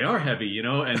 they are heavy,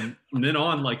 and from then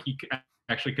on, like he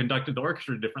actually conducted the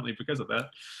orchestra differently because of that.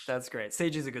 That's great.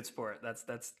 Seiji's a good sport. That's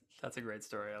a great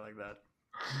story. I like that.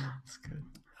 That's good.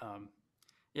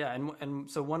 And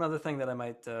so one other thing that I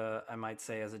might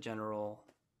say as a general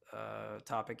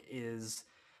topic is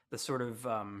the sort of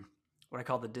what I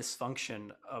call the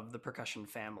dysfunction of the percussion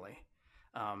family,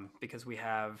 because we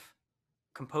have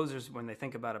composers, when they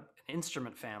think about an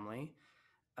instrument family,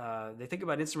 they think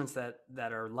about instruments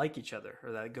that are like each other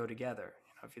or that go together.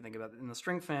 If you think about it, in the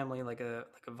string family, like a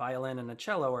violin and a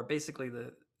cello are basically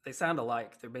they sound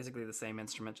alike. They're basically the same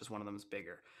instrument, just one of them is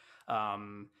bigger.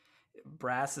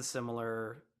 Brass is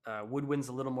similar. Woodwind's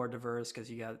a little more diverse because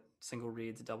you got single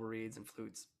reeds, double reeds, and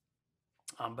flutes.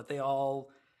 But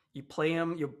you play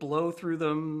them, you blow through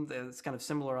them. There's kind of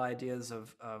similar ideas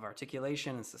of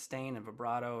articulation and sustain and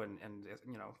vibrato and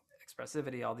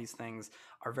expressivity. All these things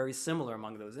are very similar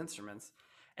among those instruments.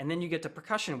 And then you get to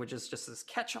percussion, which is just this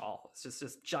catch-all. It's just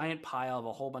this giant pile of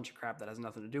a whole bunch of crap that has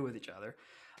nothing to do with each other.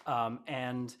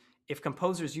 And if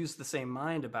composers use the same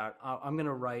mind about, I'm going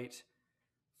to write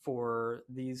for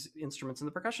these instruments in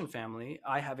the percussion family,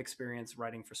 I have experience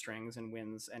writing for strings and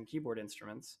winds and keyboard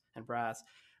instruments and brass,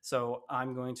 so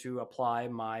I'm going to apply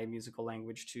my musical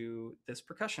language to this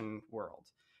percussion world.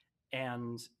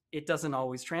 And it doesn't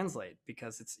always translate,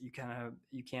 because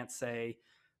you can't say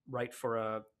write for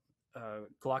a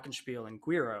glockenspiel and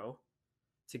guiro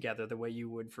together the way you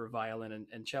would for violin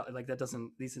and cello. Like that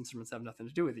doesn't, these instruments have nothing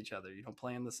to do with each other. You don't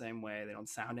play them the same way. They don't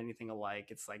sound anything alike.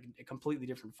 It's like a completely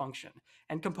different function.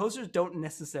 And composers don't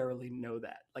necessarily know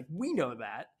that. Like we know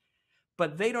that,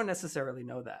 but they don't necessarily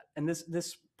know that. And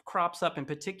this crops up in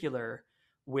particular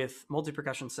with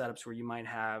multi-percussion setups where you might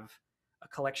have a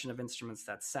collection of instruments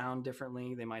that sound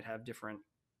differently. They might have different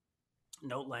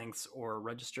note lengths or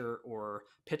register or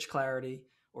pitch clarity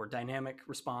or dynamic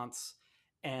response.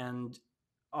 And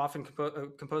often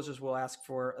composers will ask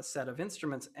for a set of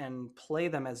instruments and play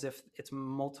them as if it's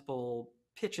multiple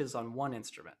pitches on one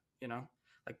instrument,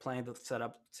 like playing the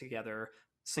setup together,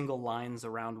 single lines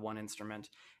around one instrument.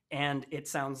 And it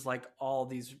sounds like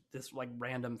this like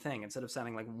random thing. Instead of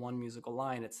sounding like one musical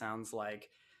line, it sounds like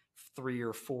 3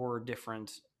 or 4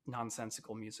 different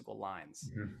nonsensical musical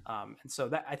lines. And so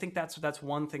I think that's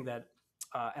one thing that,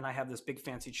 and I have this big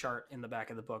fancy chart in the back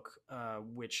of the book,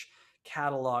 which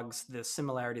catalogs the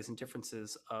similarities and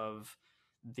differences of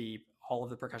all of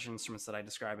the percussion instruments that I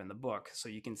describe in the book. So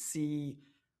you can see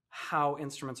how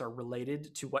instruments are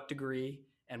related, to what degree,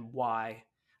 and why.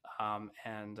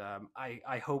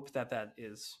 I hope that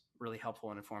is really helpful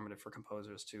and informative for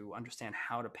composers to understand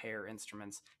how to pair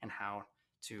instruments and how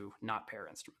to not pair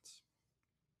instruments.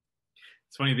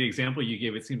 It's funny, the example you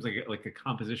gave, it seems like a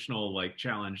compositional like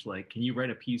challenge. Like, can you write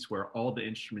a piece where all the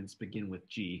instruments begin with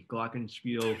G?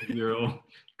 Glockenspiel, Euro,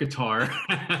 guitar.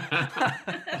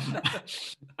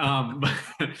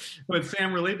 But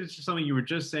Sam, related to something you were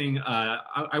just saying,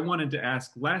 I wanted to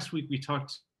ask, last week we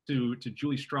talked to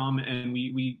Julie Strom, and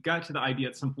we got to the idea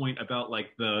at some point about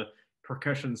like the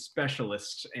percussion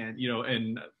specialists, and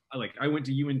and like I went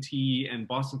to UNT, and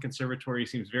Boston Conservatory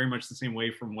seems very much the same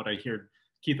way from what I hear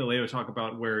Keith Aleo talk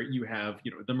about, where you have,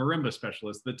 the marimba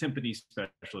specialist, the timpani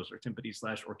specialist, or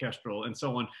timpani/orchestral, and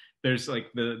so on. There's like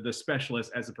the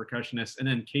specialist as a percussionist. And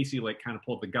then Casey like kind of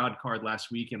pulled the God card last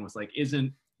week and was like,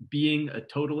 isn't being a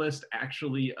totalist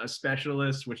actually a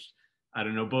specialist? Which I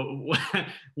don't know, but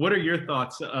what are your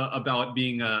thoughts about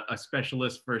being a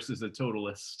specialist versus a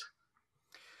totalist?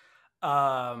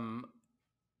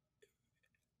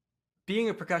 Being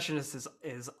a percussionist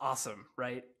is awesome,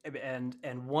 right? And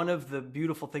one of the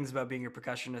beautiful things about being a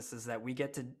percussionist is that we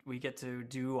get to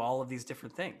do all of these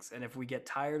different things. And if we get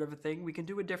tired of a thing, we can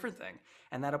do a different thing.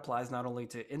 And that applies not only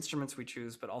to instruments we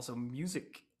choose, but also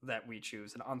music that we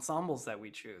choose and ensembles that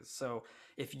we choose. So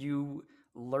if you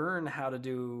learn how to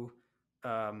do,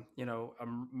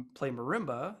 play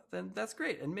marimba, then that's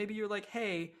great. And maybe you're like,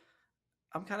 hey,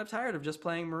 I'm kind of tired of just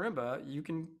playing marimba. You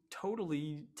can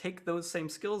totally take those same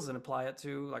skills and apply it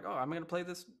to like, oh, I'm going to play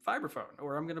this vibraphone,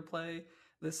 or I'm going to play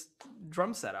this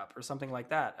drum setup or something like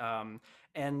that.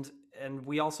 And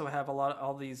we also have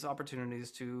all these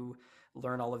opportunities to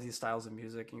learn all of these styles of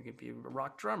music. You can be a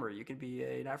rock drummer. You can be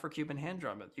an Afro-Cuban hand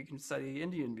drummer. You can study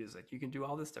Indian music. You can do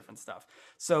all this different stuff.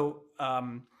 So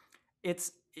to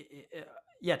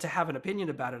have an opinion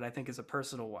about it, I think, is a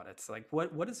personal one. It's like,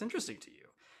 what is interesting to you?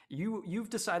 You've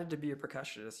decided to be a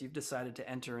percussionist. You've decided to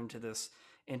enter into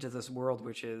this world,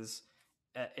 which is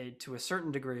to a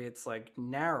certain degree, it's like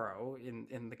narrow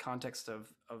in the context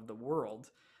of the world,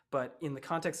 but in the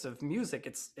context of music,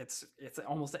 it's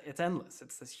endless.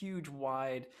 It's this huge,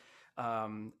 wide,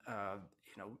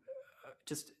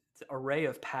 just array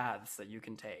of paths that you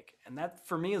can take, and that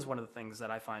for me is one of the things that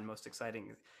I find most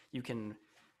exciting. You can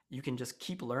just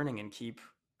keep learning and keep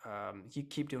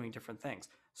doing different things.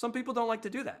 Some people don't like to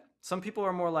do that. Some people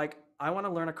are more like, I want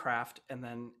to learn a craft and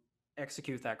then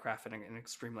execute that craft at an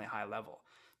extremely high level.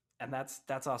 And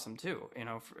that's awesome too.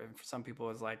 For some people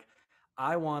it's like,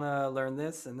 I want to learn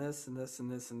this and this and this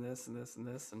and this and this and this and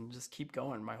this and just keep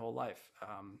going my whole life.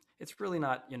 It's really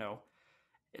not,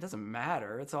 it doesn't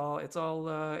matter. It's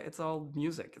all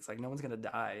music. It's like no one's gonna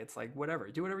die. It's like whatever,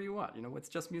 do whatever you want. It's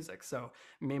just music. So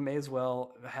may as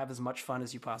well have as much fun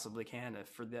as you possibly can. If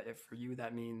for you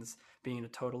that means being a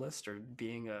totalist or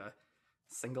being a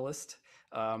singleist,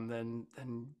 then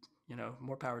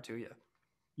more power to you.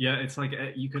 Yeah, it's like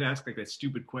you could ask like that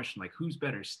stupid question, like who's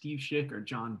better, Steve Schick or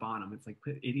John Bonham? It's like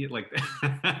idiot like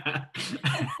that.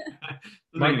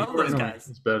 Mike Portnoy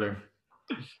is better.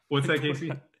 What's that,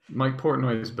 Casey? Mike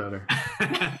Portnoy is better.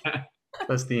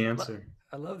 That's the answer.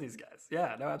 I love these guys.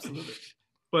 Yeah, no, absolutely.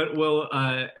 But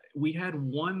we had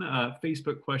one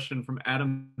Facebook question from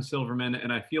Adam Silverman,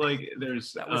 and I feel like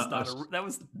there's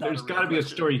there's got to be a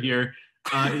story here.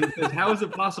 He says, how is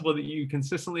it possible that you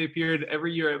consistently appeared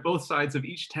every year at both sides of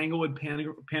each Tanglewood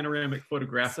panoramic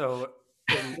photograph? So,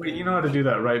 wait, you know how to do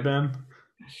that, right, Ben?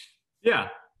 Yeah.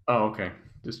 Oh, okay.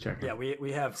 Just checking. Yeah,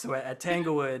 we have. So at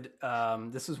Tanglewood,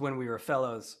 this was when we were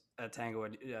fellows at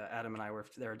Tanglewood. Adam and I were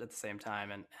there at the same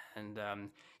time, and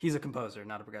he's a composer,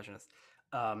 not a percussionist.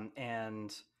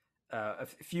 And a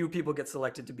few people get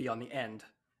selected to be on the end,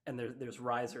 and there's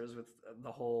risers with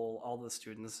all the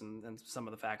students and some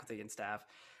of the faculty and staff,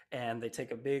 and they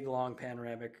take a big long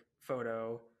panoramic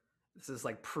photo. This is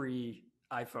like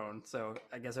pre-iPhone, so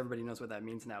I guess everybody knows what that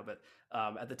means now, but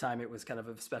at the time it was kind of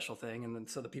a special thing. And then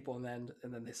so the people in the end,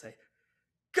 and then they say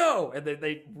go, and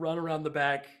they run around the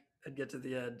back and get to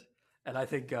the end. And I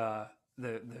think the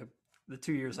the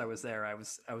 2 years I was there, I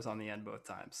was on the end both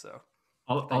times. So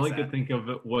all I could think of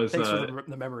was thanks for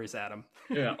the memories, Adam.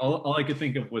 Yeah, all I could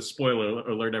think of was spoiler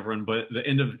alert, everyone. But the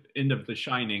end of The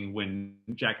Shining, when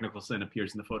Jack Nicholson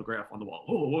appears in the photograph on the wall.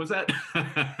 Oh, what was that?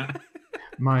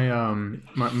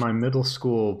 My middle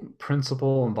school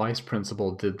principal and vice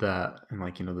principal did that in,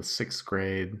 like, the 6th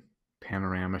grade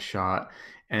panorama shot,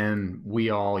 and we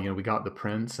all, we got the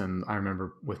prints, and I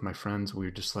remember with my friends we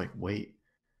were just like, wait,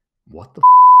 what the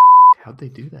how'd they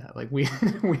do that? Like, we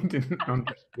we didn't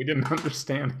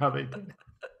understand how they did it.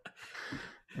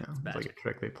 Yeah, it's like a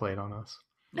trick they played on us.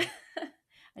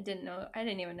 I didn't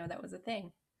even know that was a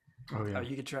thing. Oh yeah. Oh,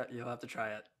 you could try. You'll have to try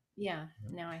it. Yeah,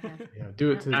 now I have. Yeah,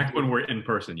 do it Back when we're in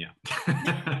person, yeah.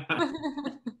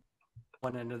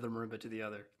 One end of the Marimba to the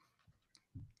other.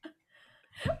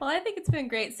 Well, I think it's been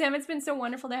great. Sam, it's been so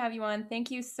wonderful to have you on. Thank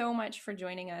you so much for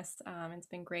joining us. It's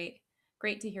been great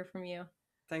to hear from you.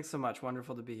 Thanks so much.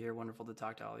 Wonderful to be here. Wonderful to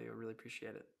talk to all of you. I really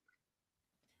appreciate it.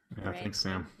 Yeah, thanks,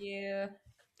 Sam. Thank you.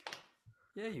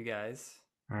 Yeah, you guys.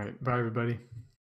 All right, bye everybody.